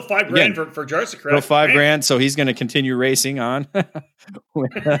 Still $5,000 for Jarzik, still $5,000. So he's going to continue racing on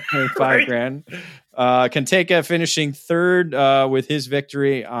with $5,000. Kanteka finishing third with his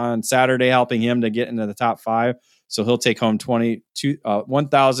victory on Saturday, helping him to get into the top 5. So he'll take home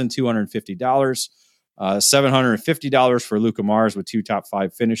 $1,250. $750 for Luca Mars with 2 top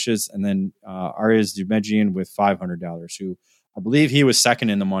 5 finishes, and then Arias Dumejian with $500, who I believe he was second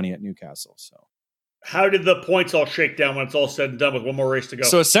in the money at Newcastle. So. How did the points all shake down when it's all said and done with one more race to go?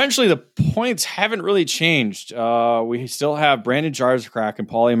 So essentially the points haven't really changed. We still have Brandon Jarzik and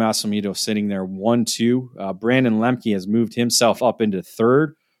Paulie Massimito sitting there 1-2. Brandon Lemke has moved himself up into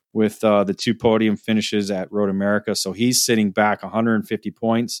third with the 2 podium finishes at Road America. So he's sitting back 150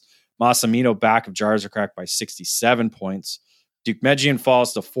 points. Massimito back of Jarzik by 67 points. Dumejian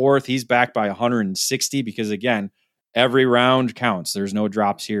falls to fourth. He's back by 160 because, again, every round counts. There's no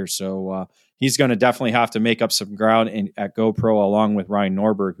drops here. So he's going to definitely have to make up some ground at GoPro along with Ryan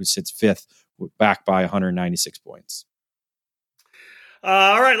Norberg, who sits fifth, back by 196 points.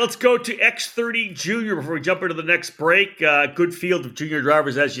 All right, let's go to X30 Junior before we jump into the next break. Good field of junior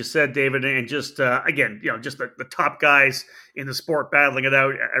drivers, as you said, David, and just, again, just the top guys in the sport battling it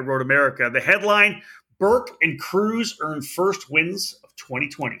out at Road America. The headline, Burke and Cruz earn first wins of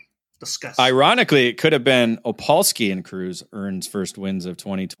 2020. Discuss. Ironically, it could have been Opolsky and Cruz earns first wins of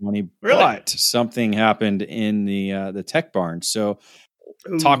 2020, really? But something happened in the tech barn. So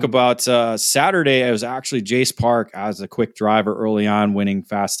talk about Saturday. It was actually Jace Park as a quick driver early on, winning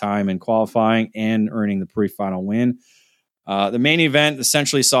fast time in qualifying and earning the pre-final win. The main event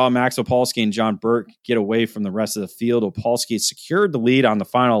essentially saw Max Opolsky and John Burke get away from the rest of the field. Opolsky secured the lead on the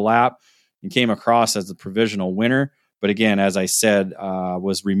final lap and came across as the provisional winner. But again, as I said,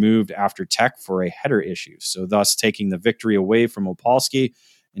 was removed after tech for a header issue. So thus taking the victory away from Opolsky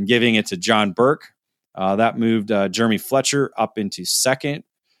and giving it to John Burke. That moved Jeremy Fletcher up into second.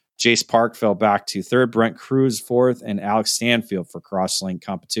 Jace Park fell back to third. Brent Cruz fourth. And Alex Stanfield for Crosslink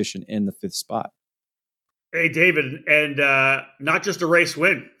competition in the fifth spot. Hey, David, and not just a race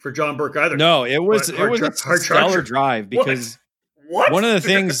win for John Burke either. No, it was a stellar drive because what? One of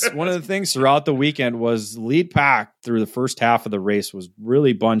the things throughout the weekend was lead pack through the first half of the race was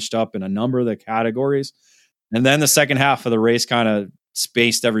really bunched up in a number of the categories. And then the second half of the race kind of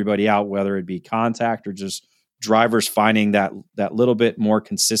spaced everybody out, whether it be contact or just drivers finding that little bit more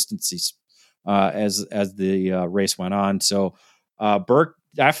consistency as the race went on. So Burke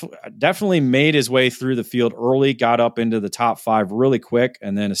definitely made his way through the field early, got up into the top 5 really quick,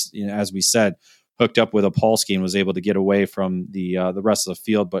 and then as we said, hooked up with Opolsky and was able to get away from the rest of the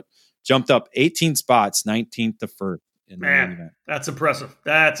field, but jumped up 18 spots, 19th to first. Man, that's impressive.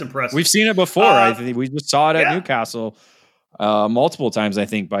 That's impressive. We've seen it before. I think we just saw it at Newcastle multiple times, I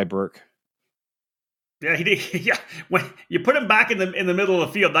think, by Burke. Yeah, he did. Yeah, when you put him back in the middle of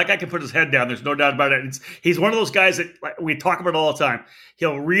the field, that guy can put his head down. There's no doubt about it. He's one of those guys that we talk about all the time.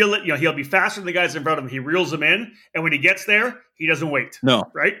 He'll reel it. He'll be faster than the guys in front of him. He reels them in, and when he gets there, he doesn't wait.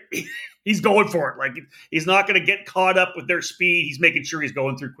 No, right? He's going for it. Like he's not going to get caught up with their speed. He's making sure he's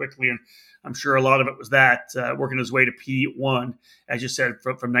going through quickly, and I'm sure a lot of it was that working his way to P1, as you said,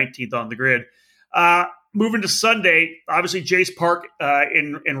 from 19th on the grid. Moving to Sunday, obviously Jace Park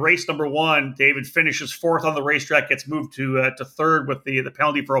in race number 1, David finishes fourth on the racetrack, gets moved to third with the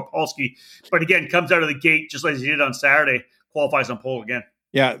penalty for Opolsky, but again comes out of the gate just like he did on Saturday, qualifies on pole again.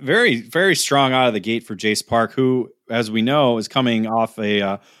 Yeah, very very strong out of the gate for Jace Park, who, as we know, is coming off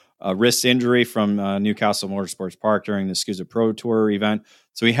a wrist injury from Newcastle Motorsports Park during the SCUSA Pro Tour event.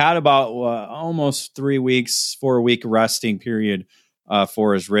 So he had about almost 4 week resting period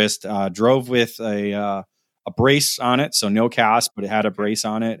for his wrist. Drove with a brace on it, so no cast, but it had a brace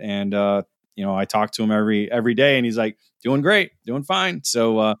on it. And I talked to him every day, and he's like, doing great, doing fine.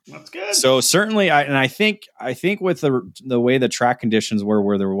 So that's good. So certainly, I think with the way the track conditions were,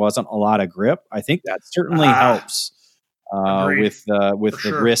 where there wasn't a lot of grip, I think that certainly helps with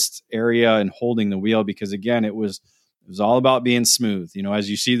the wrist area and holding the wheel, because again, it was all about being smooth. As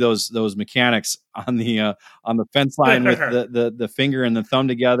you see those mechanics on the fence line with the finger and the thumb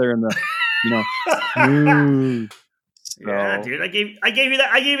together and the smooth. So, yeah, dude, I gave you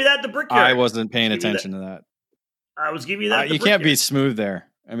that at the Brickyard. I wasn't paying attention to that. I was giving you that. You can't be smooth there.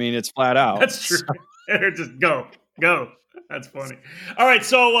 I mean, it's flat out. That's true. Just go. Go. That's funny. All right,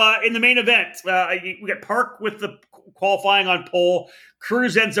 so in the main event, we got Park with the qualifying on pole.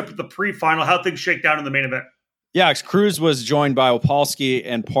 Cruz ends up with the pre-final. How things shake down in the main event? Yeah, Cruz was joined by Opolsky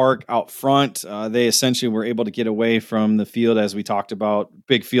and Park out front. They essentially were able to get away from the field, as we talked about,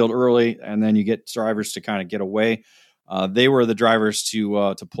 big field early, and then you get drivers to kind of get away. They were the drivers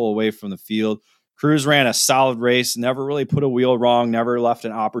to pull away from the field. Cruz ran a solid race, never really put a wheel wrong, never left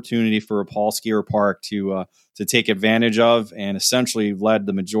an opportunity for Opolsky or Park to take advantage of, and essentially led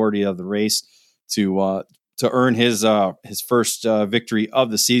the majority of the race to earn his first victory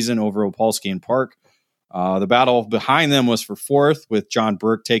of the season over Opolsky and Park. The battle behind them was for fourth, with John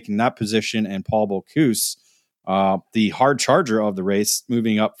Burke taking that position and Paul Bocuse, the hard charger of the race,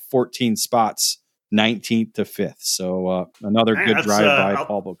 moving up 14 spots, 19th to 5th. So another good drive by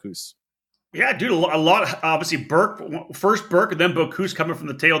Paul Bocuse. Yeah, dude, a lot. Obviously, Burke, and then Bocuse coming from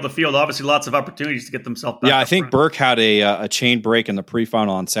the tail of the field. Obviously, lots of opportunities to get themselves back. Yeah, I think Burke had a chain break in the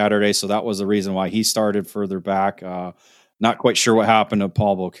pre-final on Saturday, so that was the reason why he started further back. Not quite sure what happened to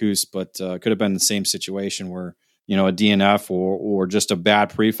Paul Bocuse, but could have been the same situation where, a DNF or just a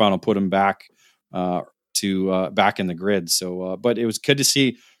bad pre-final put him back back in the grid. So, but it was good to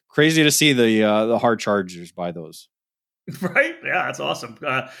see, crazy to see the hard chargers by those. Right? Yeah, that's awesome.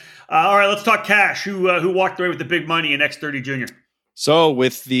 All right, let's talk cash. Who walked away with the big money in X30 Junior? So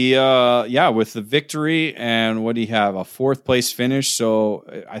with the victory, and what do you have? A fourth place finish. So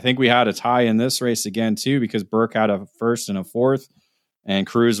I think we had a tie in this race again too, because Burke had a first and a fourth, and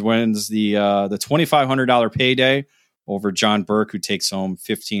Cruz wins the $2,500 payday over John Burke, who takes home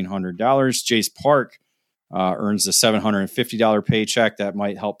 $1,500. Jace Park earns the $750 paycheck that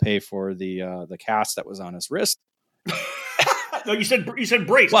might help pay for the cast that was on his wrist. No, you said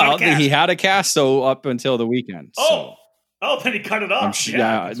brace. Well, he had a cast so up until the weekend. Oh. So. Then he cut it off.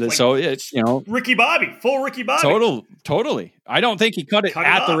 So it's Ricky Bobby, full Ricky Bobby. Totally. I don't think he cut it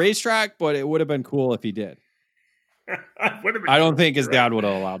at the racetrack, but it would have been cool if he did. I don't think his dad would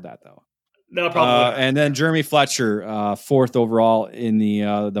have allowed that though. No problem. And then Jeremy Fletcher, fourth overall in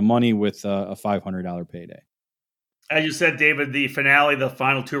the money with a $500 payday. As you said, David, the finale, the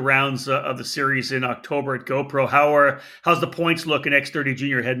final two rounds of the series in October at GoPro. How's the points look in X30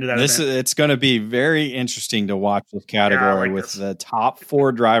 Junior heading to that event? It's going to be very interesting to watch this category with the top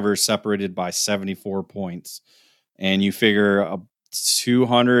four drivers separated by 74 points. And you figure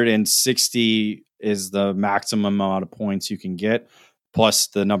 260 is the maximum amount of points you can get, plus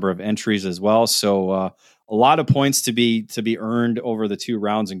the number of entries as well. So a lot of points to be earned over the two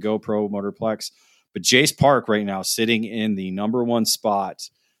rounds in GoPro Motorplex. But Jace Park right now sitting in the number one spot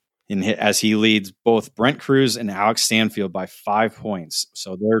as he leads both Brent Cruz and Alex Stanfield by 5 points.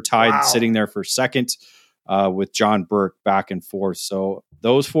 So they're tied, sitting there for second with John Burke back and forth. So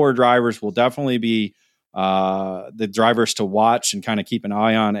those four drivers will definitely be the drivers to watch and kind of keep an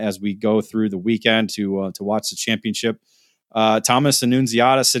eye on as we go through the weekend to watch the championship. Thomas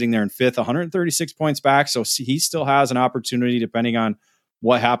Annunziata sitting there in fifth, 136 points back. So he still has an opportunity, depending on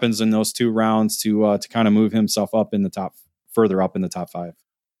what happens in those two rounds, to kind of move himself up in the top, further up in the top five.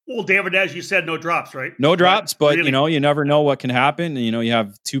 Well, David, as you said, no drops, right? No drops, but really? You never know what can happen. You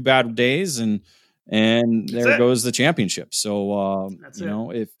have two bad days, and there goes the championship. So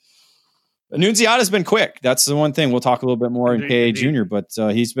if Annunziata's been quick, that's the one thing. We'll talk a little bit more in KA Junior, but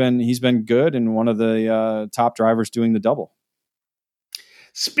he's been good and one of the top drivers doing the double.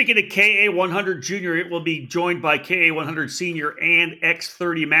 Speaking of KA100 Junior, it will be joined by KA100 Senior and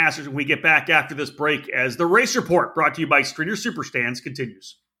X30 Masters when we get back after this break, as the Race Report, brought to you by Streeter Superstands,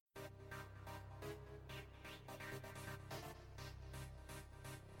 continues.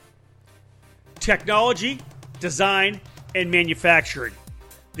 Technology, design, and manufacturing.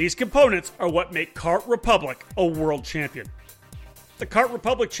 These components are what make Kart Republic a world champion. The Kart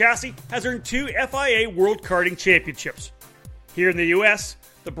Republic chassis has earned 2 FIA World Karting Championships. Here in the U.S.,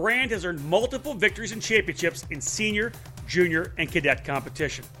 the brand has earned multiple victories and championships in senior, junior, and cadet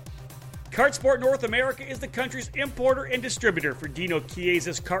competition. Kart Sport North America is the country's importer and distributor for Dino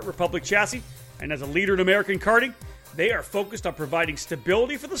Chiesa's Kart Republic chassis, and as a leader in American karting, they are focused on providing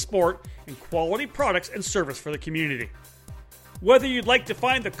stability for the sport and quality products and service for the community. Whether you'd like to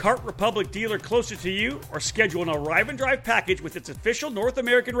find the Kart Republic dealer closer to you or schedule an arrive and drive package with its official North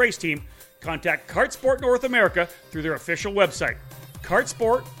American race team, contact Kart Sport North America through their official website,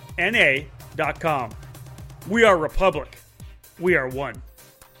 kartsportna.com. We are Republic. We are one.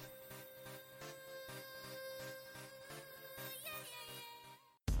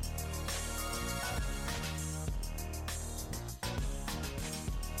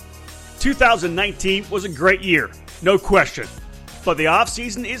 "2019 was a great year, no question. But the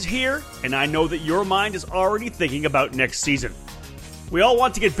off-season is here, and I know that your mind is already thinking about next season. We all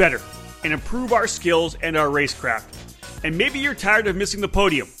want to get better and improve our skills and our racecraft. And maybe you're tired of missing the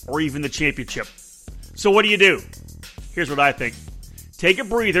podium or even the championship. So what do? Here's what I think. Take a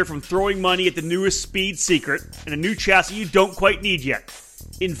breather from throwing money at the newest speed secret and a new chassis you don't quite need yet.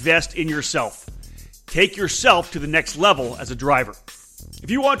 Invest in yourself. Take yourself to the next level as a driver. If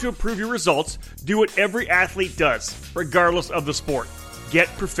you want to improve your results, do what every athlete does, regardless of the sport. Get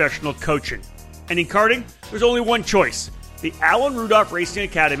professional coaching. And in karting, there's only one choice. The Alan Rudolph Racing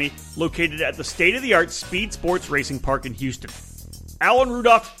Academy, located at the state-of-the-art Speed Sports Racing Park in Houston. Alan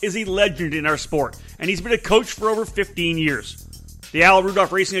Rudolph is a legend in our sport, and he's been a coach for over 15 years. The Alan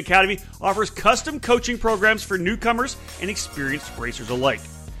Rudolph Racing Academy offers custom coaching programs for newcomers and experienced racers alike.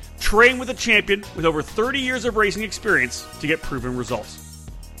 Train with a champion with over 30 years of racing experience to get proven results.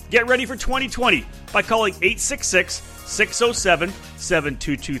 Get ready for 2020 by calling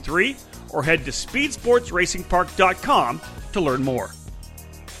 866-607-7223 or head to speedsportsracingpark.com to learn more.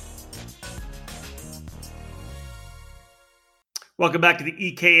 Welcome back to the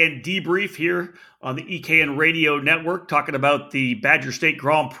EKN Debrief here on the EKN Radio Network, talking about the Badger State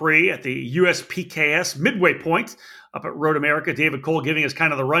Grand Prix at the USPKS Midway Point up at Road America. David Cole giving us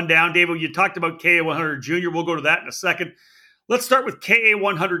kind of the rundown. David, you talked about KA100 Junior. We'll go to that in a second. Let's start with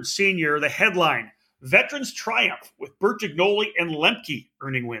KA100 Senior, the headline, Veterans Triumph with Bert Gignoli and Lemke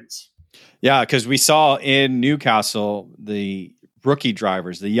earning wins. Yeah, because we saw in Newcastle the rookie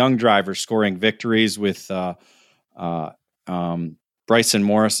drivers, the young drivers scoring victories with Bryson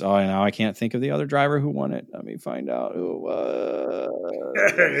Morris. Oh, now I can't think of the other driver who won it. Let me find out who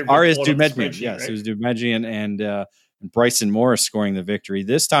Arias Doumedjian. Yes, right? It was Doumedjian and Bryson Morris scoring the victory.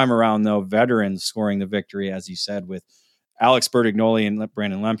 This time around, though, veterans scoring the victory, as you said, with Alex Bertignoli and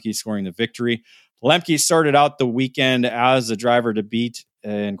Brandon Lemke scoring the victory. Lemke started out the weekend as the driver to beat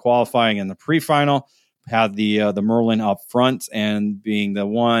in qualifying in the pre-final, had the Merlin up front and being the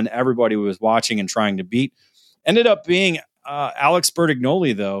one everybody was watching and trying to beat. Ended up being Alex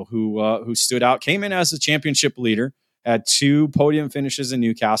Bertignoli, though, who stood out, came in as a championship leader, had 2 podium finishes in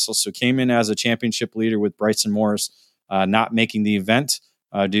Newcastle, so came in as a championship leader with Bryson Morris not making the event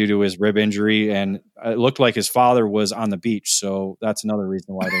due to his rib injury, and it looked like his father was on the beach, so that's another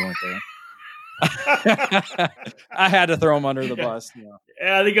reason why they weren't there. I had to throw him under the bus. You know.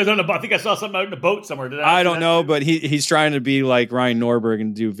 Yeah, I think he was on the boat. I think I saw something out in the boat somewhere. I don't know, but he's trying to be like Ryan Norberg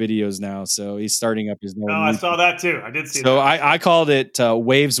and do videos now, so he's starting up his. Oh, I saw that too. I did see. So that. I called it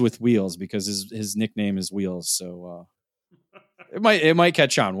Waves with Wheels because his nickname is Wheels. So it might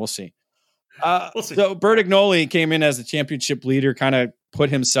catch on. We'll see. We'll see. So Bertignoli came in as the championship leader, kind of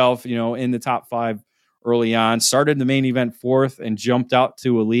put himself, in the top 5 early on, started the main event 4th and jumped out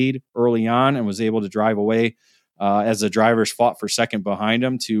to a lead early on and was able to drive away as the drivers fought for second behind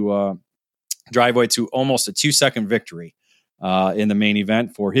him to drive away to almost a 2-second victory in the main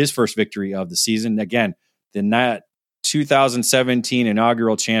event for his first victory of the season. Again, the 2017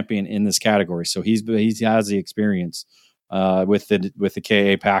 inaugural champion in this category. So he has the experience with the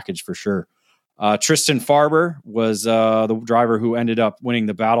KA package for sure. Tristan Farber was the driver who ended up winning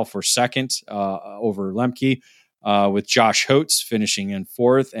the battle for second over Lemke, with Josh Holtz finishing in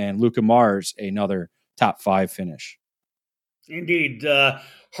 4th and Luca Mars another top 5 finish. Indeed.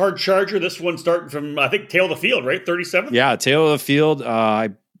 Hard charger. This one starting from, I think, tail of the field, right? 37th? Yeah, tail of the field. I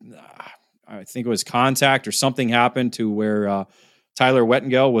think it was contact or something happened to where Tyler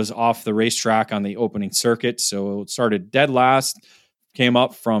Wettengel was off the racetrack on the opening circuit. So it started dead last. Came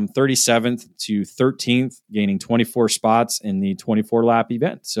up from 37th to 13th, gaining 24 spots in the 24-lap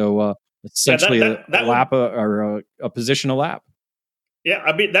event. So essentially a lap or a position a lap. Yeah,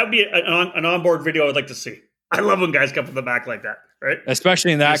 I mean, that would be an onboard video I would like to see. I love when guys come from the back like that, right?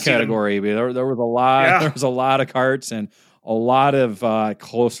 Especially in that category. There was a lot. Yeah. There was a lot of karts and a lot of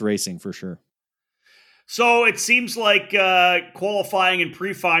close racing for sure. So it seems like qualifying and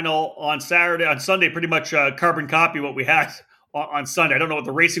pre-final on Sunday, pretty much carbon copy what we had on Sunday. I don't know what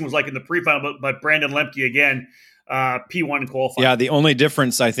the racing was like in the pre-final, but Brandon Lemke again, P1 qualifying. Yeah, the only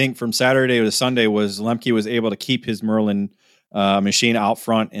difference I think from Saturday to Sunday was Lemke was able to keep his Merlin machine out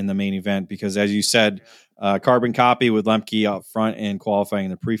front in the main event because, as you said, carbon copy with Lemke out front in qualifying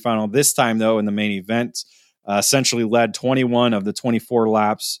in the pre-final. This time, though, in the main event, essentially led 21 of the 24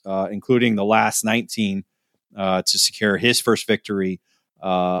 laps, including the last 19, to secure his first victory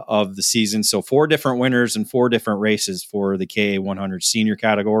of the season. So 4 different winners and 4 different races for the KA100 senior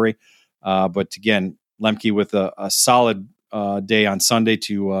category. But again, Lemke with a solid day on Sunday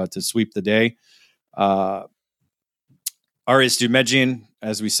to sweep the day. Arias Dumejian,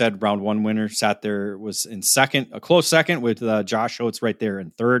 as we said, round one winner, sat there, was in second, a close second with Josh Oates right there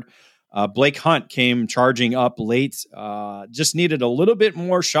in third. Blake Hunt came charging up late, just needed a little bit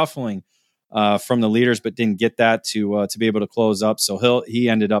more shuffling from the leaders, but didn't get that to be able to close up. So he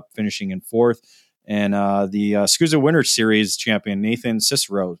ended up finishing in fourth. And the SCUSA Winners Series champion, Nathan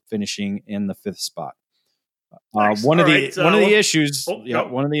Cicero, finishing in the fifth spot. Nice. One of the issues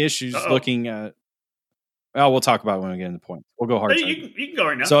Uh-oh. looking at, well, we'll talk about it when we get into the points. We'll go hard charger. You can go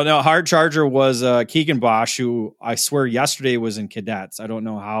right now. So no, hard charger was Keegan Bosch, who I swear yesterday was in cadets. I don't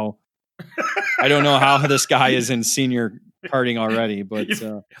know how this guy is in senior karting already, but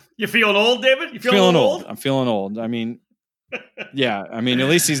you feeling old, David? You feeling old? I'm feeling old. I mean, yeah. I mean, at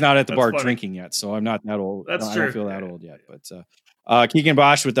least he's not at the bar drinking yet, so I'm not that old. That's true. I don't feel that old yet. But Keegan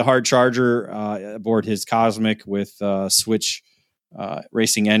Bosch with the hard charger aboard his Cosmic with Switch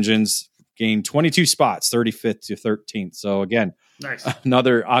racing engines gained 22 spots, 35th to 13th. So again, nice.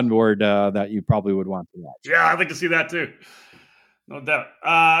 Another onboard that you probably would want to watch. Yeah, I'd like to see that too. No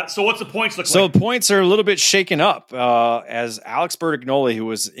doubt. So what's the points look like? So points are a little bit shaken up as Alex Bertignoli, who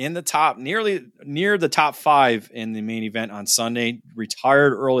was in the top, near the top five in the main event on Sunday,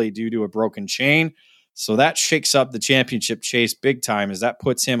 retired early due to a broken chain. So that shakes up the championship chase big time, as that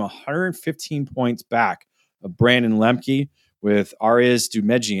puts him 115 points back of Brandon Lemke, with Arias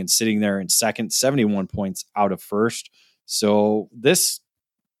Dumejian sitting there in second, 71 points out of first. So this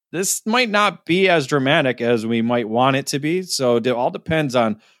might not be as dramatic as we might want it to be. So it all depends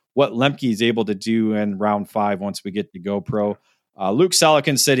on what Lemke is able to do in round 5 once we get to GoPro. Luke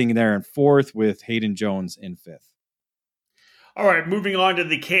Selikin sitting there in fourth with Hayden Jones in fifth. All right, moving on to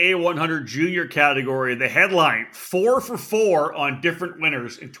the KA100 Junior category. The headline, 4 for 4 on different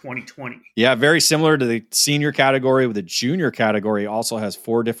winners in 2020. Yeah, very similar to the senior category. With the junior category also has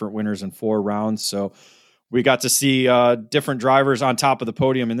 4 different winners in 4 rounds. So we got to see different drivers on top of the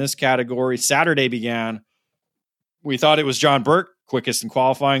podium in this category. Saturday began. We thought it was John Burke, quickest in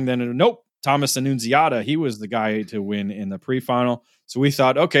qualifying. Then, nope, Thomas Annunziata. He was the guy to win in the pre-final. So we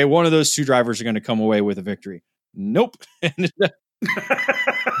thought, okay, one of those 2 drivers are going to come away with a victory. Nope.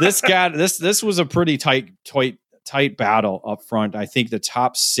 This was a pretty tight battle up front. I think the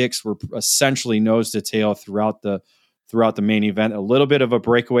top 6 were essentially nose to tail throughout the main event. A little bit of a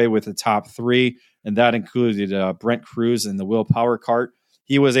breakaway with the top 3, and that included Brent Cruz in the Will Power kart.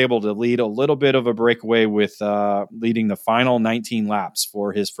 He was able to lead a little bit of a breakaway with leading the final 19 laps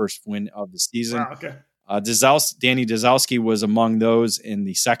for his first win of the season. Wow, okay. Danny Dazowski was among those in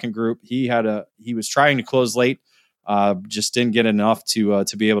the second group. He was trying to close late, just didn't get enough to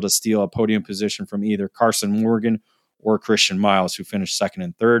be able to steal a podium position from either Carson Morgan or Christian Miles, who finished second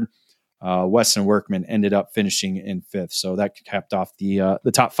and third. Weston Workman ended up finishing in fifth, so that capped off the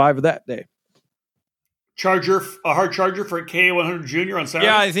top 5 of that day. A hard charger for KA100 Junior on Saturday.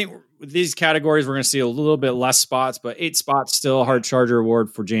 Yeah, I think with these categories we're going to see a little bit less spots, but 8 spots still. Hard charger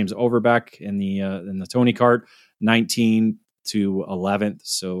award for James Overbeck in the Tony kart, 19 to 11th.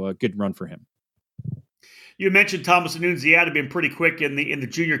 So a good run for him. You mentioned Thomas Annunziata being pretty quick in the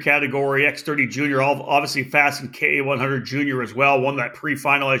junior category, X30 Junior, obviously fast in KA100 Junior as well. Won that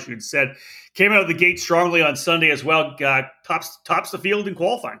pre-final, as you had said. Came out of the gate strongly on Sunday as well. Tops the field in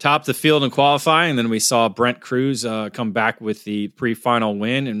qualifying. Topped the field in qualifying. Then we saw Brent Cruz come back with the pre-final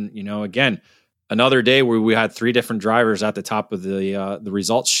win. And, again, another day where we had 3 different drivers at the top of the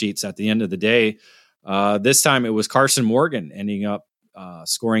results sheets at the end of the day. This time it was Carson Morgan ending up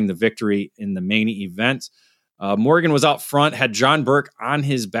scoring the victory in the main event. Morgan was out front, had John Burke on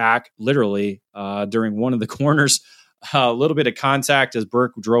his back, literally, during one of the corners. A little bit of contact as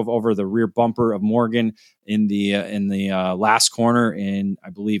Burke drove over the rear bumper of Morgan in the last corner in,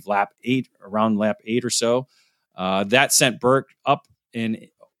 I believe, around lap 8 or so. That sent Burke up and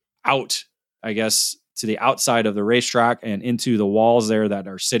out, I guess, to the outside of the racetrack and into the walls there that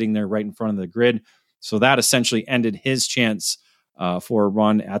are sitting there right in front of the grid. So that essentially ended his chance for a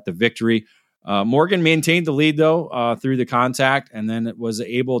run at the victory. Morgan maintained the lead though through the contact, and then it was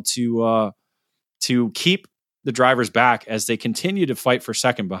able to keep the drivers back as they continued to fight for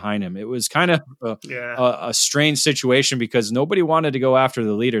second behind him. It was kind of a strange situation because nobody wanted to go after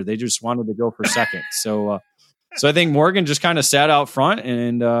the leader; they just wanted to go for second. So I think Morgan just kind of sat out front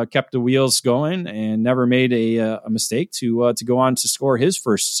and kept the wheels going and never made a mistake to go on to score his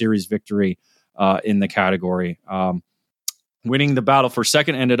first series victory in the category. Winning the battle for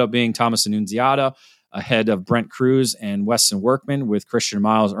second ended up being Thomas Annunziata ahead of Brent Cruz and Weston Workman, with Christian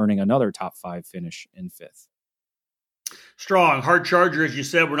Miles earning another top 5 finish in fifth. Strong, hard charger, as you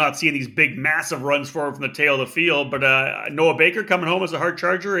said. We're not seeing these big, massive runs for him from the tail of the field, but Noah Baker coming home as a hard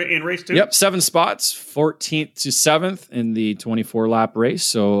charger in race 2. Yep, 7 spots, 14th to 7th in the 24-lap race.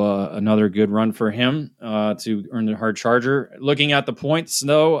 So another good run for him to earn the hard charger. Looking at the points,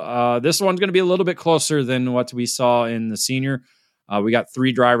 though, this one's going to be a little bit closer than what we saw in the senior. We got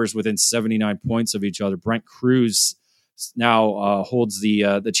 3 drivers within 79 points of each other. Brent Cruz now holds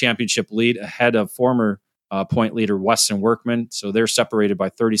the championship lead ahead of former point leader Weston Workman. So they're separated by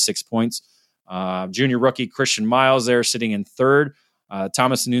 36 points. Junior rookie Christian Miles there sitting in 3rd.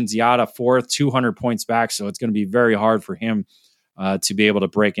 Thomas Nunziata 4th, 200 points back. So it's going to be very hard for him to be able to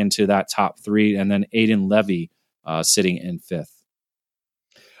break into that top 3. And then Aiden Levy sitting in 5th.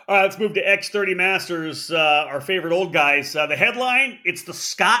 All right, let's move to X30 Masters, our favorite old guys. The headline, it's the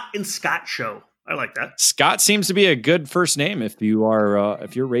Scott and Scott Show. I like that. Scott seems to be a good first name if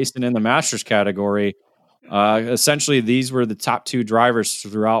you're racing in the Masters category. Essentially, these were the top 2 drivers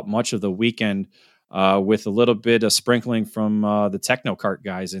throughout much of the weekend, with a little bit of sprinkling from the Technokart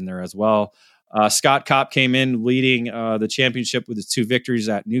guys in there as well. Scott Kopp came in leading the championship with his 2 victories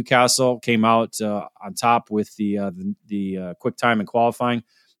at Newcastle, came out on top with the quick time in qualifying.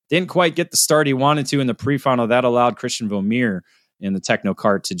 Didn't quite get the start he wanted to in the pre-final. That allowed Christian Vomier in the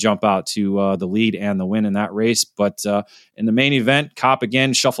Technokart to jump out to the lead and the win in that race. But in the main event, Kopp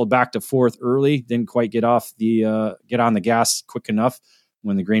again shuffled back to 4th early. Didn't quite get on the gas quick enough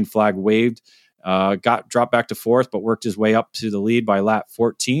when the green flag waved. Got dropped back to 4th, but worked his way up to the lead by lap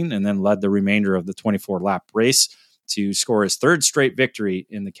 14, and then led the remainder of the 24-lap race to score his 3rd straight victory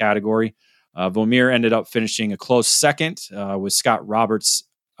in the category. Vomier ended up finishing a close 2nd, with Scott Roberts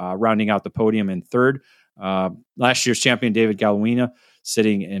rounding out the podium in 3rd. Last year's champion David Galwina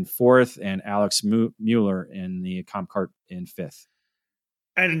sitting in 4th, and Alex Mueller in the comp cart in 5th.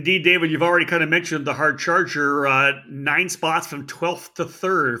 And indeed, David, you've already kind of mentioned the hard charger, 9 spots from 12th to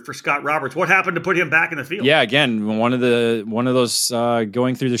 3rd for Scott Roberts. What happened to put him back in the field? Yeah, again, one of those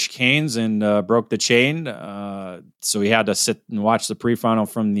going through the chicanes and broke the chain. So he had to sit and watch the pre-final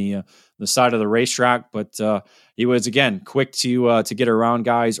from the side of the racetrack. But he was, again, quick to get around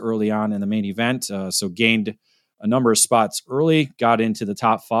guys early on in the main event. So gained a number of spots early, got into the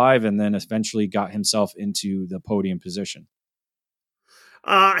top 5, and then eventually got himself into the podium position.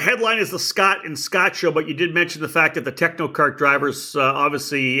 Headline is the Scott and Scott Show, but you did mention the fact that the Technokart drivers,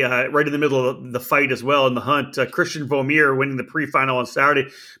 obviously right in the middle of the fight as well in the hunt. Christian Vomier winning the pre-final on Saturday,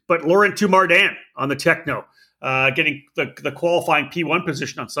 but Laurent Tumardin on the Techno, getting the qualifying P1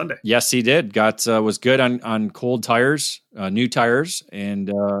 position on Sunday. Yes, he did. Was good on cold tires, new tires,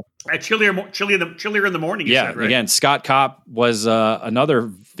 and chillier in the morning. Yeah, said, right? Again, Scott Kopp was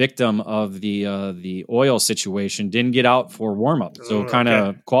another victim of the oil situation. Didn't get out for warm up, so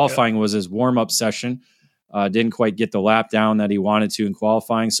qualifying was his warm up session. Didn't quite get the lap down that he wanted to in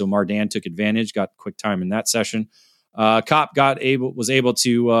qualifying, so Mardan took advantage, got quick time in that session. Kopp was able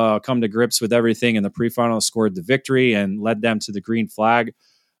to come to grips with everything in the pre-final, scored the victory, and led them to the green flag.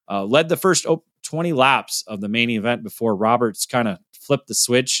 Led the first 20 laps of the main event before Roberts kind of flipped the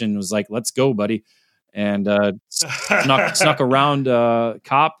switch and was like, "Let's go, buddy," and snuck around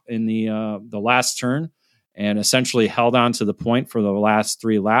Kopp in the last turn, and essentially held on to the point for the last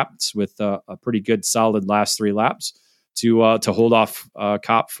 3 laps with a pretty good, solid last 3 laps to hold off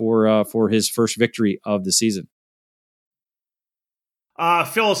Kopp for his first victory of the season.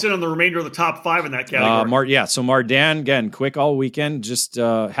 Fill us in on the remainder of the top 5 in that category. So Mardan, again, quick all weekend, just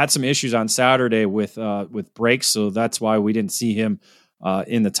had some issues on Saturday with brakes, so that's why we didn't see him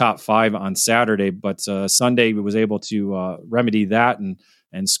in the top 5 on Saturday. But Sunday, he was able to remedy that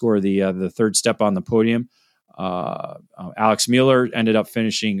and score the 3rd step on the podium. Alex Mueller ended up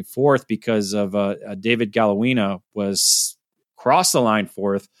finishing 4th because of David Galwina was crossed the line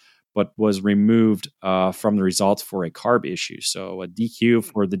 4th, but was removed from the results for a carb issue. So a DQ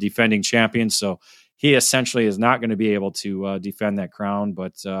for the defending champion. So he essentially is not going to be able to defend that crown,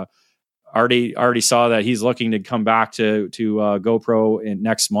 but already saw that he's looking to come back to GoPro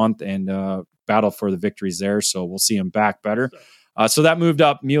next month and battle for the victories there. So we'll see him back better. So that moved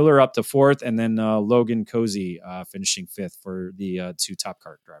up Mueller up to 4th, and then Logan Cozy finishing 5th for the 2 top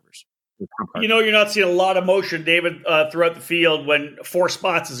cart drivers. You know, you're not seeing a lot of motion, David, throughout the field when 4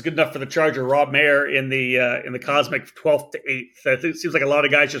 spots is good enough for the Charger. Rob Mayer in the Cosmic 12th to 8th. I think it seems like a lot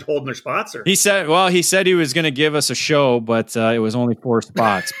of guys just holding their spots. Or? He said he was going to give us a show, but it was only 4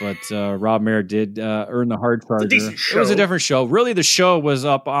 spots. But Rob Mayer did earn the hard Charger. It's a decent show. It was a different show. Really, the show was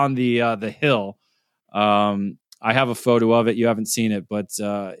up on the hill. I have a photo of it. You haven't seen it, but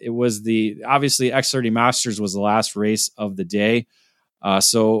it was obviously X30 Masters was the last race of the day.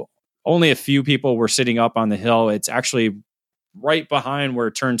 So only a few people were sitting up on the hill. It's actually right behind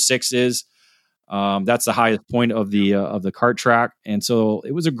where turn 6 is. That's the highest point of the kart track. And so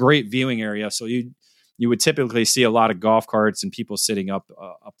it was a great viewing area. So you would typically see a lot of golf carts and people sitting up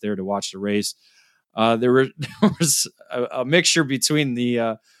there to watch the race. There was a mixture between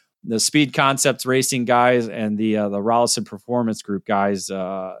the Speed Concepts Racing guys and the Rolison Performance Group guys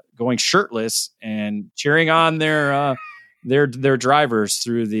going shirtless and cheering on their drivers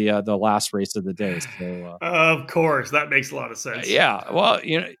through the last race of the day. So, of course, that makes a lot of sense. Yeah, well,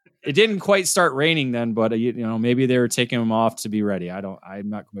 it didn't quite start raining then, but maybe they were taking them off to be ready. I'm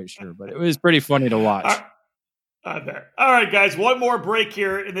not quite sure, but it was pretty funny to watch. I bet. All right, guys, one more break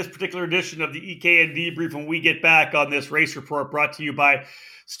here in this particular edition of the EKN Debrief when we get back on this race report brought to you by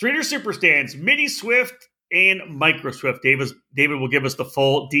Streeter Superstands, Mini Swift, and Micro Swift. David will give us the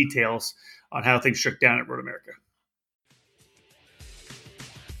full details on how things shook down at Road America.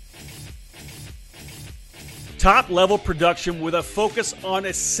 Top-level production with a focus on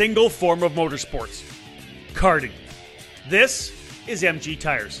a single form of motorsports, karting. This is MG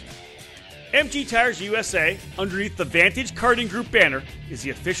Tires. MG Tires USA, underneath the Vantage Karting Group banner, is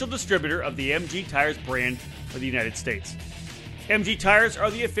the official distributor of the MG Tires brand for the United States. MG Tires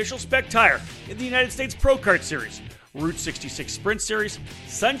are the official spec tire in the United States Pro Kart Series, Route 66 Sprint Series,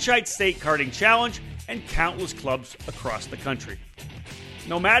 Sunshine State Karting Challenge, and countless clubs across the country.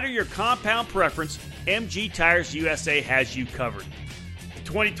 No matter your compound preference, MG Tires USA has you covered. The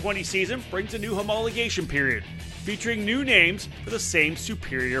 2020 season brings a new homologation period, featuring new names for the same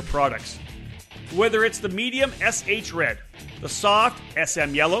superior products. Whether it's the medium SH Red, the soft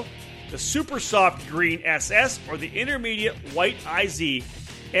SM Yellow, the super soft green SS, or the intermediate white IZ,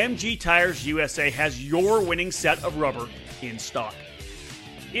 MG Tires USA has your winning set of rubber in stock.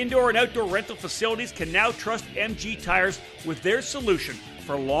 Indoor and outdoor rental facilities can now trust MG Tires with their solution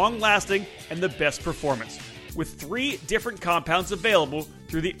for long-lasting and the best performance, with 3 different compounds available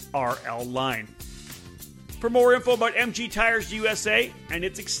through the RL line. For more info about MG Tires USA and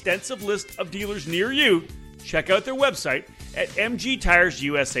its extensive list of dealers near you, check out their website at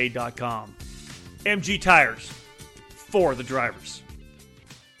mgtiresusa.com. MG Tires, for the drivers.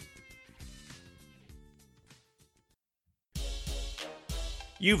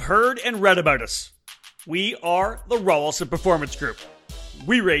 You've heard and read about us. We are the Rolison Performance Group.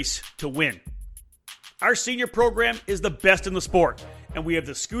 We race to win. Our senior program is the best in the sport, and we have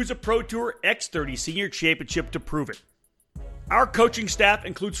the SCUSA Pro Tour X30 Senior Championship to prove it. Our coaching staff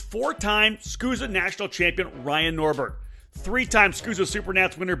includes 4-time SCUSA National Champion Ryan Norberg, 3-time SCUSA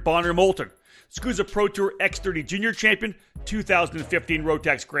Supernats winner Bonner Moulton, SCUSA Pro Tour X30 Junior Champion, 2015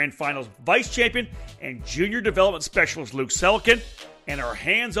 Rotax Grand Finals Vice Champion, and Junior Development Specialist Luke Selkin, and our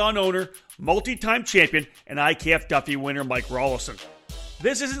hands-on owner, multi-time champion, and IKF Duffy winner Mike Rollison.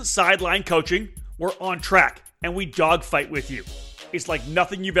 This isn't sideline coaching. We're on track, and we dogfight with you. It's like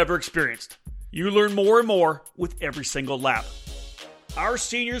nothing you've ever experienced. You learn more and more with every single lap. Our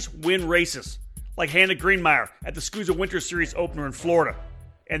seniors win races, like Hannah Greenmeyer at the SCUSA Winter Series opener in Florida.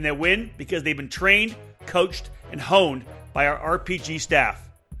 And they win because they've been trained, coached, and honed by our RPG staff.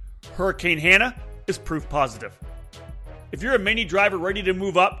 Hurricane Hannah is proof positive. If you're a mini driver ready to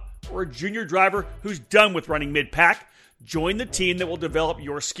move up, or a junior driver who's done with running mid-pack, join the team that will develop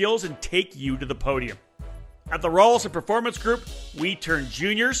your skills and take you to the podium. At the Rolison Performance Group, we turn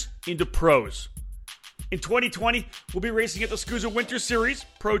juniors into pros. In 2020, we'll be racing at the SCUSA Winter Series,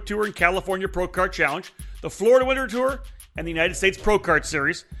 Pro Tour and California Pro Kart Challenge, the Florida Winter Tour, and the United States Pro Kart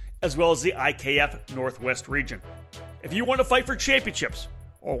Series, as well as the IKF Northwest region. If you want to fight for championships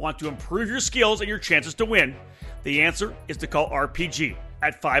or want to improve your skills and your chances to win, the answer is to call RPG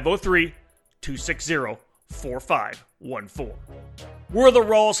at 503-260-4514. We're the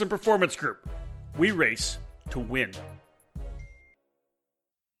Rolison Performance Group. We race to win.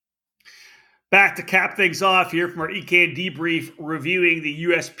 Back to cap things off here from our EKN Debrief, reviewing the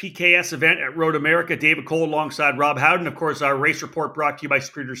USPKS event at Road America. David Cole alongside Rob Howden. Of course, our race report brought to you by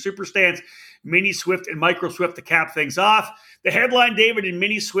Streeter Superstands, Mini Swift, and Micro Swift to cap things off. The headline, David, in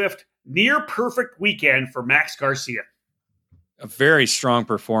Mini Swift, near perfect weekend for Max Garcia. A very strong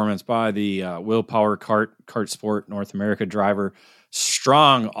performance by the Willpower Kart Sport North America driver.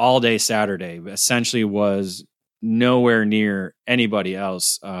 Strong all day Saturday. Essentially was nowhere near anybody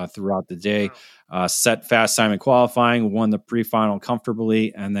else throughout the day. Set fast time in qualifying, won the pre-final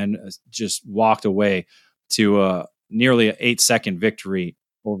comfortably, and then just walked away to nearly an 8-second victory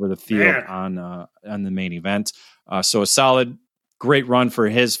over the field on the main event. So a solid, great run for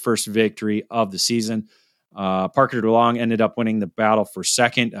his first victory of the season. Parker DeLong ended up winning the battle for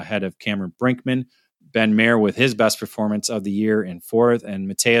second ahead of Cameron Brinkman. Ben Mayer with his best performance of the year in fourth, and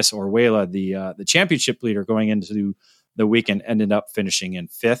Mateus Orjuela, the championship leader going into the weekend, ended up finishing in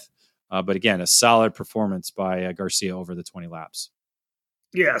fifth. But again, a solid performance by Garcia over the 20 laps.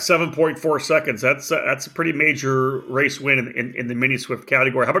 Yeah, 7.4 seconds. That's a pretty major race win in the mini Swift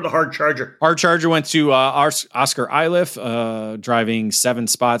category. How about the hard charger? Hard charger went to Oscar Iliff, driving 7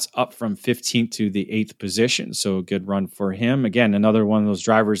 spots up from 15th to the 8th position. So a good run for him. Again, another one of those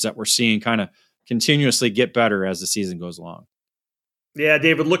drivers that we're seeing kind of continuously get better as the season goes along. Yeah,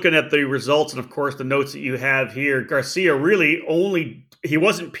 David, looking at the results and, of course, the notes that you have here, Garcia really he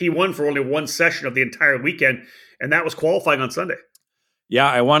wasn't P1 for only one session of the entire weekend, and that was qualifying on Sunday. Yeah,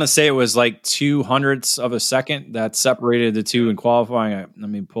 I want to say it was like 0.02 of a second that separated the two in qualifying. Let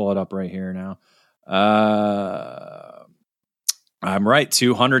me pull it up right here now. I'm right.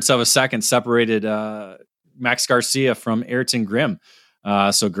 0.02 of a second separated Max Garcia from Ayrton Grimm.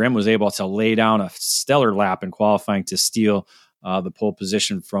 So Grimm was able to lay down a stellar lap in qualifying to steal the pole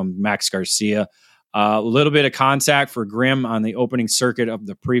position from Max Garcia. A little bit of contact for Grimm on the opening circuit of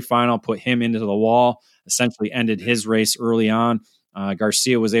the pre-final, put him into the wall, essentially ended his race early on.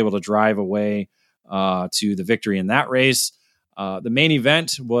 Garcia was able to drive away to the victory in that race. The main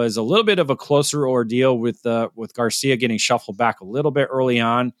event was a little bit of a closer ordeal with Garcia getting shuffled back a little bit early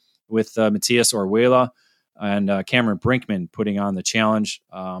on with Mateus Orjuela and Cameron Brinkman putting on the challenge.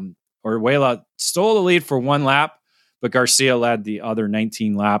 Orjuela stole the lead for one lap, but Garcia led the other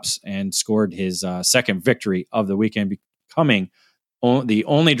 19 laps and scored his second victory of the weekend, becoming the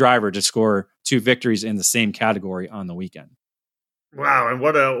only driver to score 2 victories in the same category on the weekend. Wow, and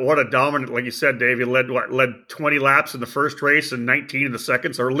what a dominant, like you said, Dave, he led 20 laps in the first race and 19 in the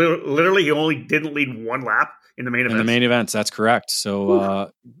second. So literally he only didn't lead one lap in the main events. In the main events, that's correct. So,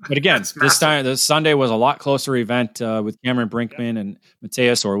 but again, this Sunday was a lot closer event with Cameron Brinkman and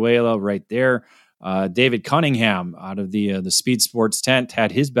Mateus Orjuela right there. David Cunningham out of the Speed Sports tent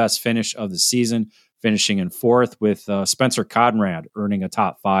had his best finish of the season, finishing in fourth, with Spencer Conrad earning a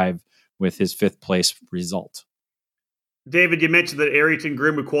top 5 with his 5th place result. David, you mentioned that Ayrton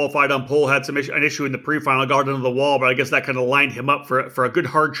Grimm, who qualified on pole, had an issue in the pre-final, got into the wall, but I guess that kind of lined him up for a good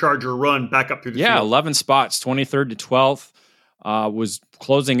hard charger run back up through the field. 11 spots, 23rd to 12th, was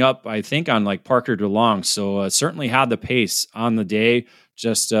closing up, I think, on like Parker DeLong. So certainly had the pace on the day.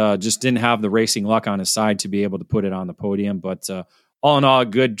 Just didn't have the racing luck on his side to be able to put it on the podium. But all in all, a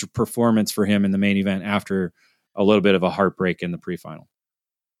good performance for him in the main event after a little bit of a heartbreak in the pre-final.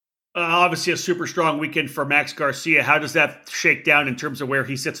 Obviously, a super strong weekend for Max Garcia. How does that shake down in terms of where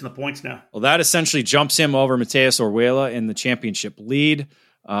he sits in the points now? Well, that essentially jumps him over Mateus Orjuela in the championship lead,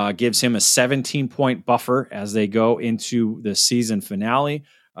 gives him a 17-point buffer as they go into the season finale.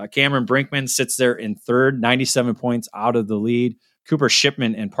 Cameron Brinkman sits there in third, 97 points out of the lead. Cooper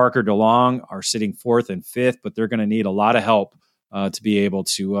Shipman and Parker DeLong are sitting 4th and 5th, but they're going to need a lot of help to be able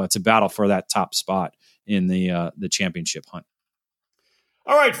to battle for that top spot in the championship hunt.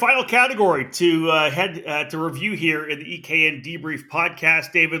 All right, final category to head to review here in the EKN Debrief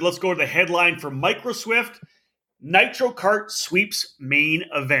podcast. David, let's go to the headline for MicroSwift: Nitro Kart sweeps main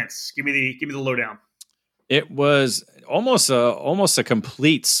events. Give me the lowdown. It was almost a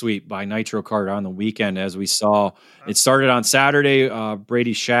complete sweep by Nitro Kart on the weekend, as we saw. It started on Saturday.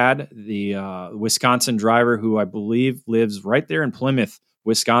 Brady Shad, the Wisconsin driver, who I believe lives right there in Plymouth,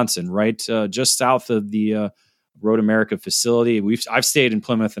 Wisconsin, right just south of the Road America facility. I've stayed in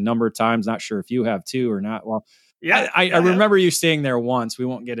Plymouth a number of times. Not sure if you have too or not. Well, yeah, I remember you staying there once. We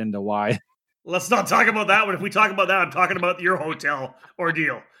won't get into why. Let's not talk about that one. If we talk about that, I'm talking about your hotel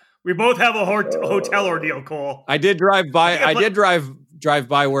ordeal. We both have a hotel ordeal, Cole. I did drive by. I did drive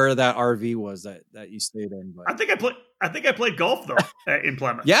by where that RV was that you stayed in. But I think I played golf though in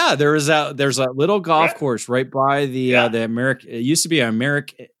Plymouth. Yeah, there's a little golf course right by the American. It used to be an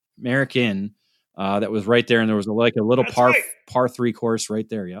American. That was right there, and there was a little par 3 course right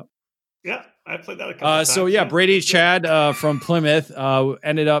there. Yep. Yeah, I played that a couple times. So yeah, Brady Chad from Plymouth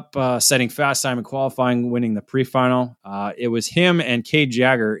ended up setting fast time in qualifying, winning the pre-final. It was him and Cade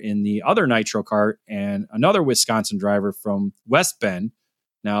Jagger in the other Nitro Kart, and another Wisconsin driver from West Bend.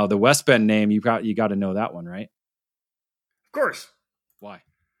 Now the West Bend name, you got to know that one, right? Of course. Why?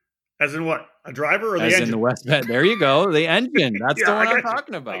 As in what? A driver or the engine? As in the West Bend. There you go. The engine. That's the one I'm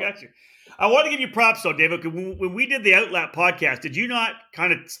talking about. I got you. I want to give you props, though, David. When we did the Outlap podcast, did you not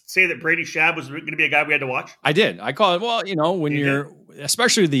kind of say that Brady Shab was going to be a guy we had to watch? I did. I call it, well, when you're,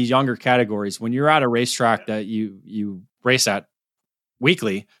 especially the younger categories, when you're at a racetrack that you race at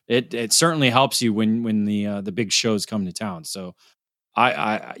weekly, it certainly helps you when the big shows come to town. So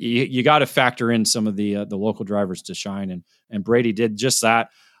you got to factor in some of the local drivers to shine, and Brady did just that.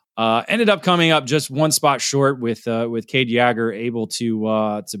 Ended up coming up just one spot short with Cade Yeager able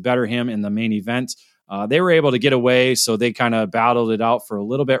to better him in the main event. They were able to get away, so they kind of battled it out for a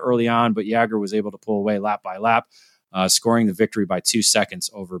little bit early on, but Yeager was able to pull away lap by lap, scoring the victory by 2 seconds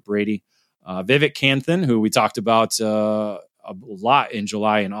over Brady. Vivek Kanthan, who we talked about a lot in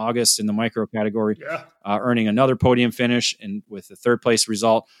July and August in the micro category, earning another podium finish and with the third place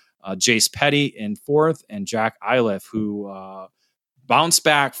result. Jace Petty in fourth, and Jack Iliff, who bounced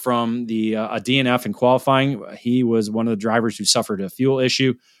back from a DNF in qualifying. He was one of the drivers who suffered a fuel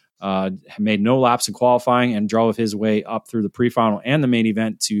issue, made no laps in qualifying, and drove his way up through the pre-final and the main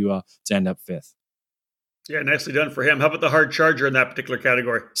event to end up fifth. Yeah, nicely done for him. How about the hard charger in that particular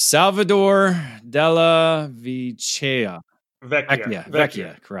category? Salvador Della Vecchia.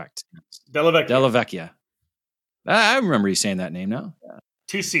 Vecchia, correct. Della Vecchia. I remember you saying that name now. Yeah.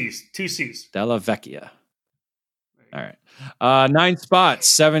 2 C's. Della Vecchia. All right. 9 spots,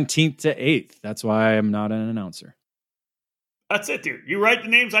 17th to 8th. That's why I'm not an announcer. That's it, dude. You write the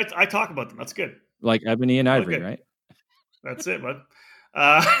names, I talk about them. That's good. Like Ebony and Ivory, right? That's it, bud.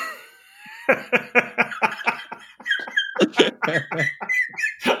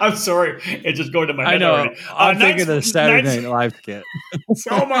 I'm sorry. It's just going to my head. I know. Already. I'm thinking of the Saturday Night Live skit.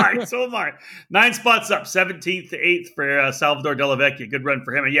 So am I. 9 spots up, 17th to 8th for Salvador Della Vecchia. Good run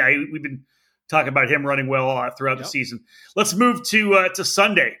for him. And yeah, we've been talking about him running well throughout the season. Let's move to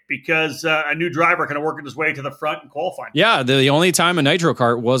Sunday, because a new driver kind of working his way to the front in qualifying. Yeah, the only time a nitro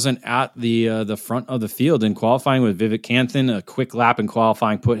kart wasn't at the front of the field in qualifying with Vivek Kanthan. A quick lap in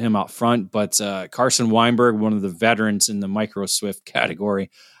qualifying put him out front, but Carson Weinberg, one of the veterans in the micro Swift category,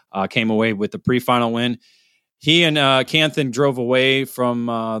 came away with the pre-final win. He and Kanthan drove away from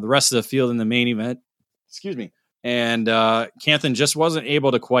the rest of the field in the main event. Excuse me. And Kanthan just wasn't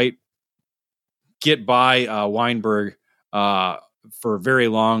able to quite get by Weinberg for very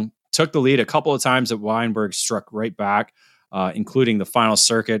long. Took the lead a couple of times, that Weinberg struck right back, including the final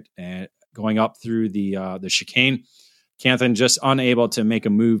circuit and going up through the chicane. Kanthan just unable to make a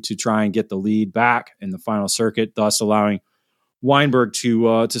move to try and get the lead back in the final circuit, thus allowing Weinberg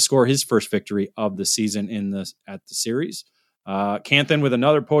to score his first victory of the season at the series. Kanthan with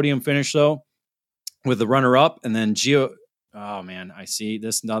another podium finish though, with the runner-up, and then I see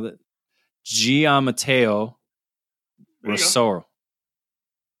this another. Gianmatteo Rosso.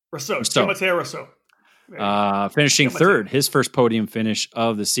 Gianmatteo Rosso. Finishing third, his first podium finish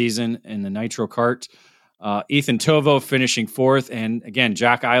of the season in the Nitro Kart. Ethan Tovo finishing fourth. And again,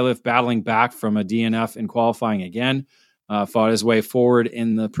 Jack Iliff battling back from a DNF in qualifying again. Fought his way forward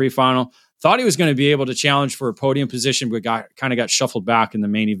in the pre-final. Thought he was going to be able to challenge for a podium position, but got shuffled back in the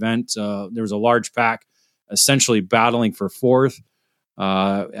main event. There was a large pack essentially battling for fourth.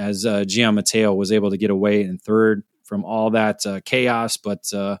 As Gianmatteo was able to get away in third from all that chaos,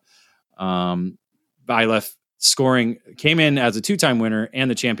 but Iliff came in as a 2-time winner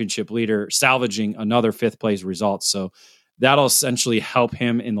and the championship leader, salvaging another 5th place result. So that'll essentially help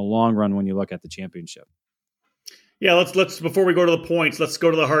him in the long run when you look at the championship. Yeah, let's before we go to the points, let's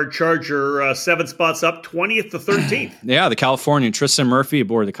go to the hard charger. 7 spots up, 20th to 13th. Yeah, the Californian Tristan Murphy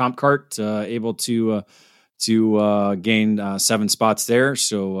aboard the comp cart, able to gain 7 spots there.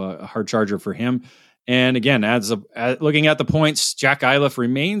 So a hard charger for him. And again, looking at the points, Jack Iliff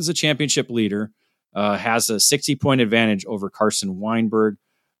remains the championship leader, has a 60-point advantage over Carson Weinberg.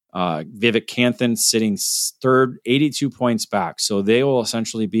 Vivek Kanthan sitting third, 82 points back. So they will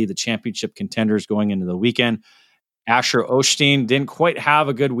essentially be the championship contenders going into the weekend. Asher Osteen didn't quite have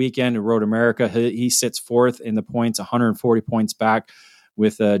a good weekend in Road America. He sits fourth in the points, 140 points back,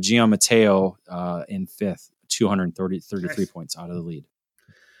 with Gianmatteo in fifth, 33 points out of the lead.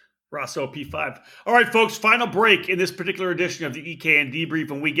 Rosso P5. All right, folks, final break in this particular edition of the EKN Debrief.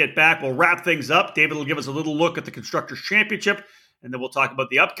 When we get back, we'll wrap things up. David will give us a little look at the Constructors' Championship, and then we'll talk about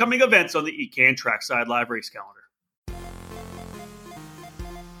the upcoming events on the EKN Trackside Live race calendar.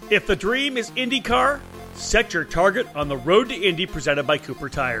 If the dream is IndyCar, set your target on the Road to Indy presented by Cooper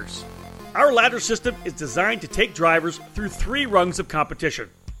Tires. Our ladder system is designed to take drivers through 3 rungs of competition.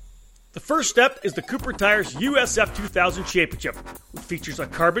 The first step is the Cooper Tires USF 2000 Championship, which features a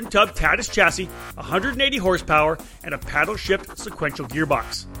carbon tub Tatis chassis, 180 horsepower, and a paddle shift sequential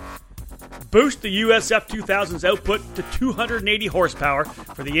gearbox. Boost the USF 2000's output to 280 horsepower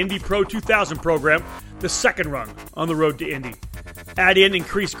for the Indy Pro 2000 program, the second rung on the road to Indy. Add in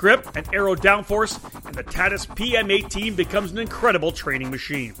increased grip and aero downforce, and the Tatis PM18 becomes an incredible training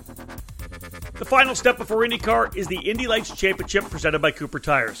machine. The final step before IndyCar is the Indy Lights Championship presented by Cooper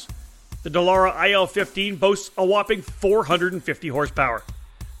Tires. The Dallara IL-15 boasts a whopping 450 horsepower.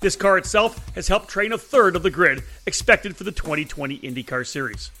 This car itself has helped train a third of the grid expected for the 2020 IndyCar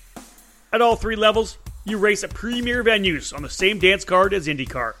Series. At all three levels, you race at premier venues on the same dance card as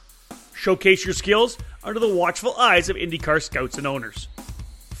IndyCar. Showcase your skills under the watchful eyes of IndyCar scouts and owners.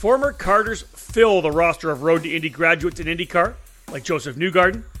 Former karters fill the roster of Road to Indy graduates in IndyCar, like Joseph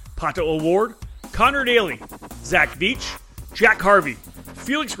Newgarden, Pato O'Ward, Connor Daly, Zach Veach, Jack Harvey,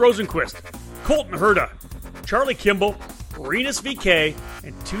 Felix Rosenquist, Colton Herta, Charlie Kimball, Rinus VK,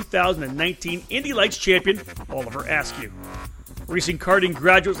 and 2019 Indy Lights champion Oliver Askew. Racing karting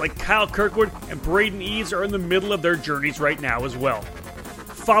graduates like Kyle Kirkwood and Braden Eves are in the middle of their journeys right now as well.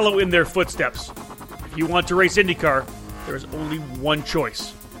 Follow in their footsteps. If you want to race IndyCar, there is only one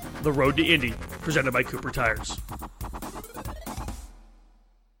choice: the Road to Indy, presented by Cooper Tires.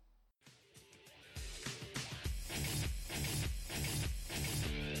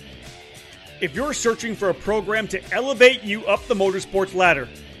 If you're searching for a program to elevate you up the motorsports ladder,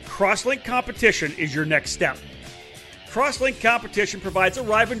 Crosslink Competition is your next step. Crosslink Competition provides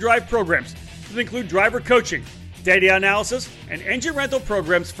arrive and drive programs that include driver coaching, data analysis, and engine rental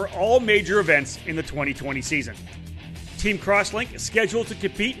programs for all major events in the 2020 season. Team Crosslink is scheduled to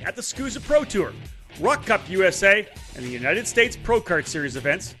compete at the SCUSA Pro Tour, Rock Cup USA, and the United States Pro Kart Series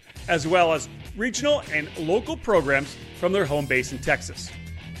events, as well as regional and local programs from their home base in Texas.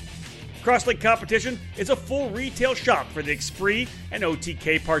 Crosslink Competition is a full retail shop for the Xpree and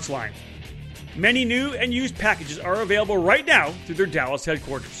OTK parts line. Many new and used packages are available right now through their Dallas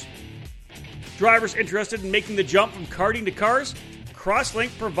headquarters. Drivers interested in making the jump from karting to cars,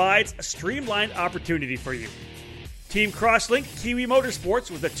 Crosslink provides a streamlined opportunity for you. Team Crosslink Kiwi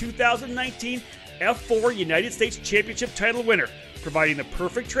Motorsports was the 2019 F4 United States Championship title winner, providing the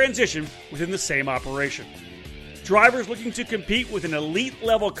perfect transition within the same operation. Drivers looking to compete with an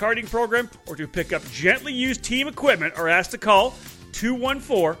elite-level karting program or to pick up gently used team equipment are asked to call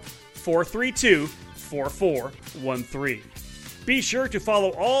 214-432-4413. Be sure to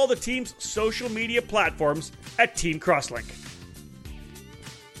follow all the team's social media platforms at Team Crosslink.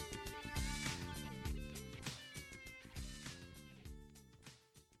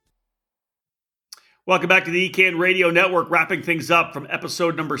 Welcome back to the EKN Radio Network, wrapping things up from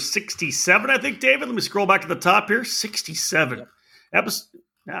episode number 67, I think, David. Let me scroll back to the top here. 67. Yep.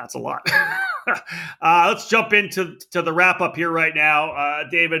 That's a lot. Let's jump into the wrap-up here right now.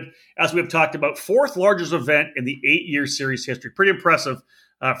 David, as we've talked about, fourth largest event in the 8-year series history. Pretty impressive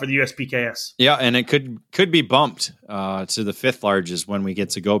for the USPKS. Yeah, and it could be bumped to the fifth largest when we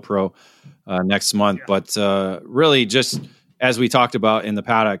get to GoPro next month. Yeah. But really, just as we talked about in the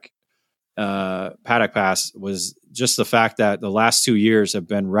Paddock Pass, was just the fact that the last 2 years have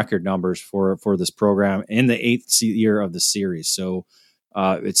been record numbers for this program in the 8th year of the series. So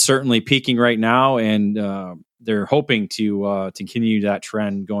it's certainly peaking right now, and they're hoping to continue that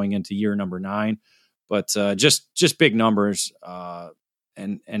trend going into year number 9. But just big numbers,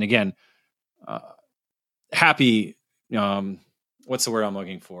 and again, happy. What's the word I'm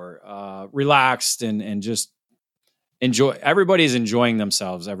looking for? Relaxed and just enjoy. Everybody's enjoying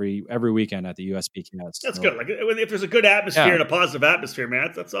themselves every weekend at the USPKS. That's good. Like if there's a good atmosphere and a positive atmosphere,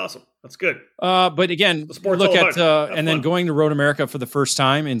 man, that's awesome. That's good. But again, look at and then going to Road America for the first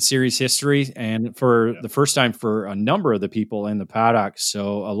time in series history, and for the first time for a number of the people in the paddock.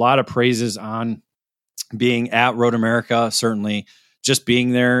 So a lot of praises on being at Road America. Certainly, just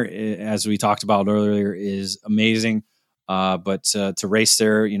being there, as we talked about earlier, is amazing. But to race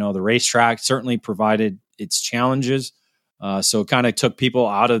there, the racetrack certainly provided its challenges. So it kind of took people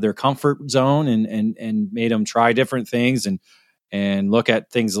out of their comfort zone and made them try different things and look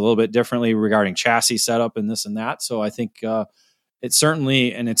at things a little bit differently regarding chassis setup and this and that. So I think it's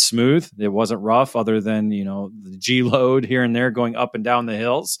certainly, and it's smooth. It wasn't rough other than, the G load here and there going up and down the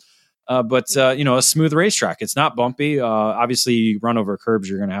hills. But a smooth racetrack. It's not bumpy. Obviously you run over curbs,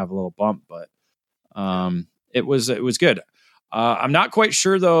 you're going to have a little bump, but it was good. I'm not quite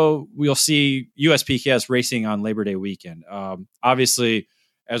sure, though, we'll see USPKS racing on Labor Day weekend. Obviously,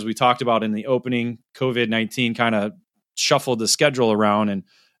 as we talked about in the opening, COVID-19 kind of shuffled the schedule around, and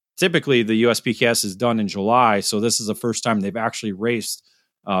typically the USPKS is done in July, so this is the first time they've actually raced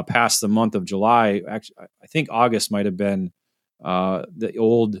past the month of July. Actually, I think August might have been the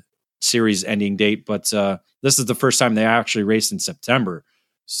old series ending date, but this is the first time they actually raced in September.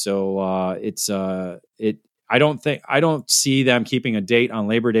 So I don't see them keeping a date on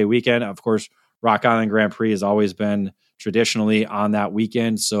Labor Day weekend. Of course, Rock Island Grand Prix has always been traditionally on that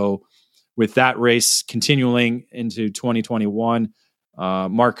weekend. So with that race continuing into 2021,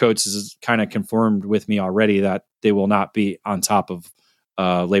 Mark Coates has kind of confirmed with me already that they will not be on top of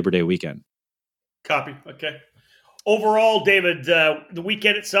Labor Day weekend. Copy. Okay. Overall, David, the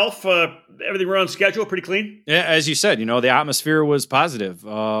weekend itself, everything were on schedule, pretty clean? Yeah, as you said, the atmosphere was positive.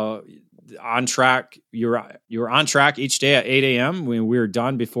 on track. You were on track each day at 8 a.m. We were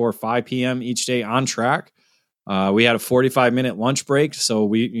done before 5 p.m. each day on track. We had a 45-minute lunch break,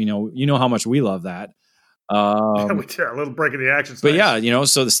 so you know how much we love that. We did a little break in the action. But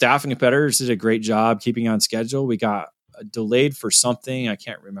nice. So the staff and competitors did a great job keeping on schedule. We got delayed for something. I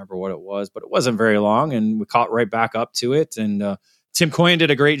can't remember what it was, but it wasn't very long, and we caught right back up to it. And Tim Coyne did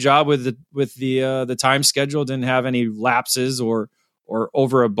a great job with the time schedule. Didn't have any lapses or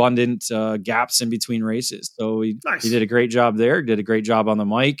overabundant gaps in between races. So he did a great job there. Did a great job on the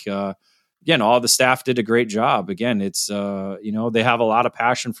mic. Again, all the staff did a great job. Again, it's they have a lot of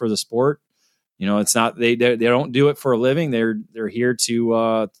passion for the sport. It's not they don't do it for a living. They're here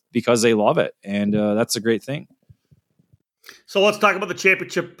to because they love it, and that's a great thing. So let's talk about the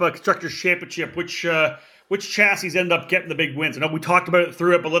championship, Constructors Championship. Which chassis ended up getting the big wins? I know we talked about it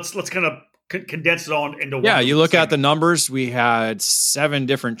through it, but let's kind of condense it on into one. Yeah, you look at the numbers. We had 7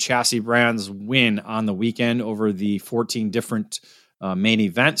 different chassis brands win on the weekend over the 14 different main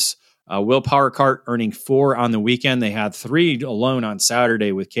events. Will Power Kart earning 4 on the weekend. They had 3 alone on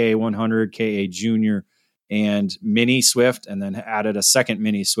Saturday with KA100, KA Junior, and Mini Swift, and then added a second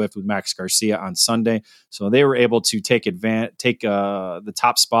Mini Swift with Max Garcia on Sunday. So they were able to take the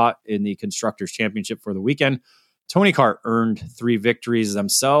top spot in the Constructors Championship for the weekend. Tony Kart earned 3 victories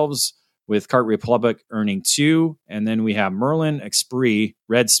themselves, with Kart Republic earning 2. And then we have Merlin, Esprit,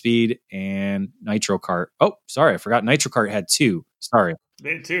 Red Speed, and Nitro Kart. Oh, sorry, I forgot Nitro Kart had 2. Sorry.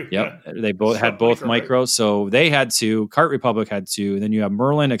 They had 2. Yep. Yeah. They both had both micro. Right? So they had 2. Kart Republic had 2. And then you have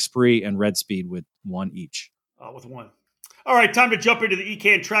Merlin, Esprit, and Red Speed with 1 each. With 1. All right, time to jump into the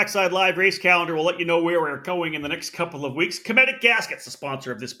EKN Trackside Live race calendar. We'll let you know where we're going in the next couple of weeks. Cometic Gasket's the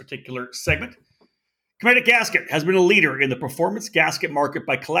sponsor of this particular segment. Cometic Gasket has been a leader in the performance gasket market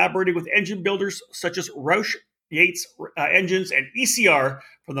by collaborating with engine builders such as Roush Yates Engines and ECR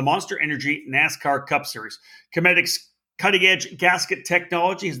from the Monster Energy NASCAR Cup Series. Cometic's cutting-edge gasket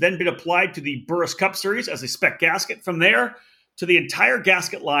technology has then been applied to the Burris Cup Series as a spec gasket. From there to the entire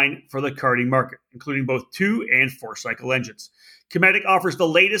gasket line for the karting market, including both 2- and 4-cycle engines. Cometic offers the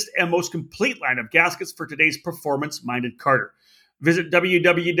latest and most complete line of gaskets for today's performance-minded karter. Visit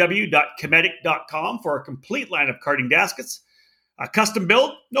www.cometic.com for a complete line of karting gaskets. A custom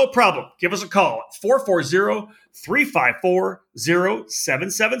build? No problem. Give us a call at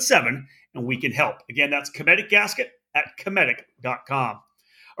 440-354-0777, and we can help. Again, that's Cometic Gasket at Cometic.com.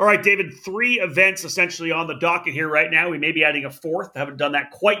 All right, David, 3 events essentially on the docket here right now. We may be adding a 4th. I haven't done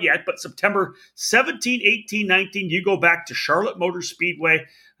that quite yet, but September 17, 18, 19, you go back to Charlotte Motor Speedway.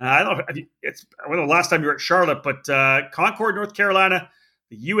 I don't know if it's the last time you were at Charlotte, but Concord, North Carolina,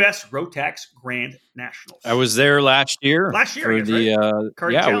 the U.S. Rotax Grand Nationals. I was there last year for the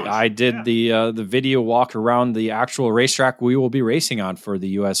right? I did the video walk around the actual racetrack we will be racing on for the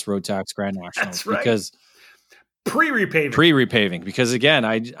U.S. Rotax Grand Nationals. That's right. Because Pre-repaving. Because again,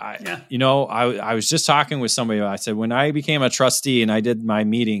 I was just talking with somebody. I said, when I became a trustee and I did my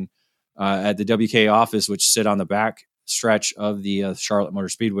meeting at the WK office, which sit on the back stretch of the Charlotte Motor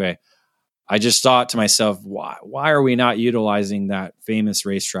Speedway, I just thought to myself, why are we not utilizing that famous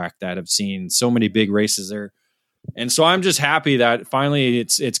racetrack that have seen so many big races there? And so I'm just happy that finally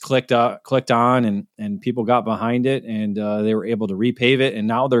it's clicked on and people got behind it, and they were able to repave it, and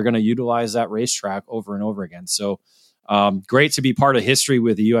now they're going to utilize that racetrack over and over again. So great to be part of history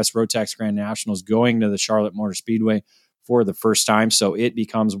with the U.S. Rotax Grand Nationals going to the Charlotte Motor Speedway for the first time. So it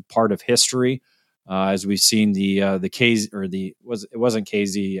becomes part of history as we've seen the KZ, it wasn't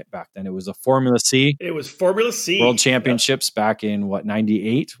KZ back then. It was a Formula C. It was Formula C World Championships back in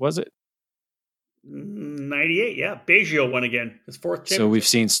 98 was it? 98, yeah. Biagio won again. His 4th championship. So we've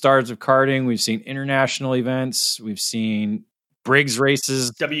seen stars of karting. We've seen international events. We've seen Briggs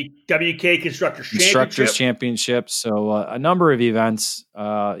races. WK Constructors Championships. So a number of events.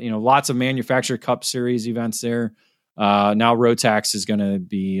 Lots of Manufacturer Cup Series events there. Now Rotax is going to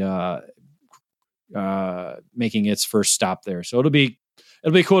be making its first stop there. So it'll be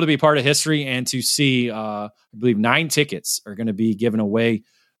cool to be part of history and to see. I believe 9 tickets are going to be given away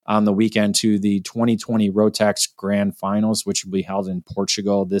on the weekend to the 2020 Rotax Grand Finals, which will be held in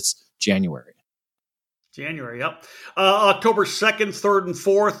Portugal this January. Yep. October 2nd, 3rd, and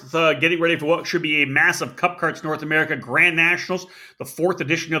 4th, getting ready for what should be a massive Cup Karts North America Grand Nationals, the 4th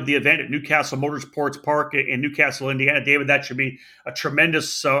edition of the event at Newcastle Motorsports Park in Newcastle, Indiana. David, that should be a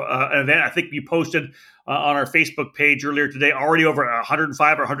tremendous event. I think you posted on our Facebook page earlier today, already over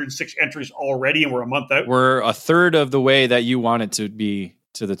 105 or 106 entries already, and we're a month out. We're a third of the way that you want it to be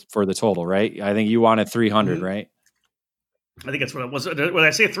for the total, right? I think you wanted 300, right? I think that's what it was. When I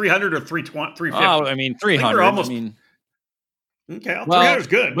say 300 or 350? Oh, I mean 300. Okay, 300 is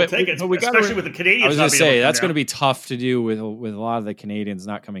good. We'll take it, especially with the Canadians. I was going to say that's going to be tough to do with a lot of the Canadians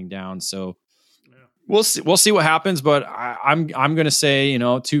not coming down. So we'll see what happens. But I'm going to say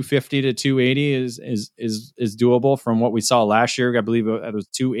 250 to 280 is doable from what we saw last year. I believe it was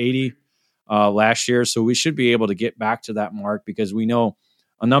 280 last year, so we should be able to get back to that mark because we know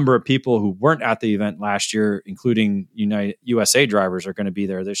a number of people who weren't at the event last year, including USA drivers, are going to be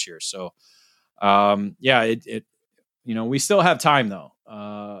there this year. So we still have time though.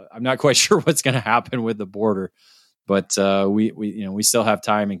 I'm not quite sure what's going to happen with the border, but we still have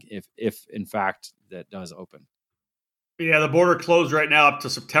time if in fact that does open. Yeah, the border closed right now up to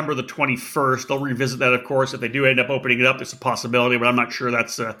September the 21st. They'll revisit that, of course, if they do end up opening it up. It's a possibility, but I'm not sure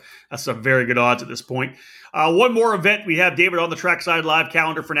that's a very good odds at this point. One more event we have, David, on the Trackside Live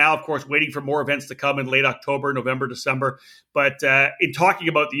calendar for now. Of course, waiting for more events to come in late October, November, December. But in talking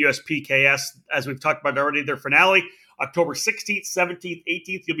about the USPKS, as we've talked about already, their finale, October 16th, 17th,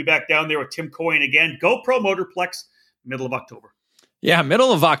 18th. You'll be back down there with Tim Coyne again. GoPro Motorplex, middle of October. Yeah,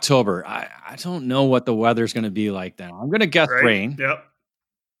 middle of October. I don't know what the weather's going to be like then. I'm going to guess rain. Yep.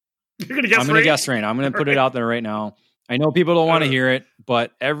 You're going to guess rain? I'm going to guess rain. I'm going to put it out there right now. I know people don't want to hear it,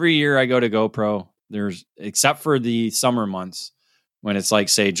 but every year I go to GoPro, except for the summer months when it's like,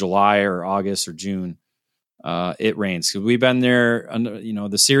 say, July or August or June, it rains. Because we've been there,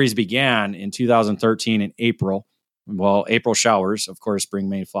 the series began in 2013 in April. Well, April showers, of course, bring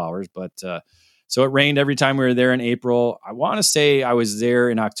May flowers, but so it rained every time we were there in April. I want to say I was there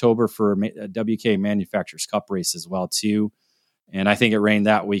in October for a WK Manufacturers Cup race as well, too. And I think it rained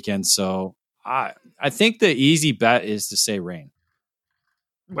that weekend. So I think the easy bet is to say rain.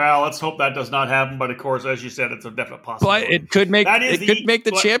 Well, let's hope that does not happen. But of course, as you said, it's a definite possibility. But it could make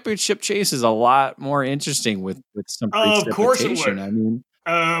the championship chases a lot more interesting with some precipitation. Of course it would.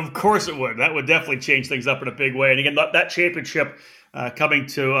 Of course it would. That would definitely change things up in a big way. And again, that championship coming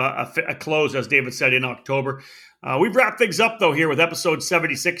to a close, as David said, in October. We've wrapped things up, though, here with episode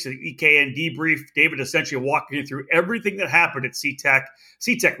 76 of the EKN Debrief. David essentially walking you through everything that happened at CTEC,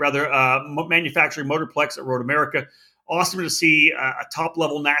 Manufacturing Motorplex at Road America. Awesome to see a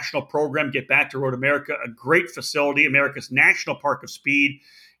top-level national program get back to Road America, a great facility, America's National Park of Speed.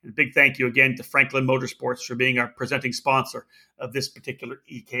 And a big thank you again to Franklin Motorsports for being our presenting sponsor of this particular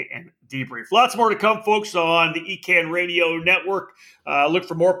EKN Debrief. Lots more to come, folks, on the EKN Radio Network. Look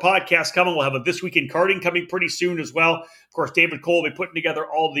for more podcasts coming. We'll have a This Week in Karting coming pretty soon as well. Of course, David Cole will be putting together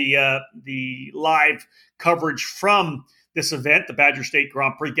all the live coverage from this event, the Badger State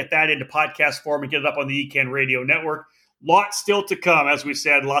Grand Prix. Get that into podcast form and get it up on the EKN Radio Network. Lots still to come, as we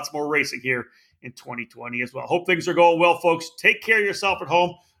said. Lots more racing here in 2020 as well. Hope things are going well, folks. Take care of yourself at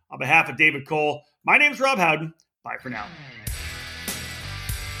home. On behalf of David Cole, my name is Rob Howden. Bye for now.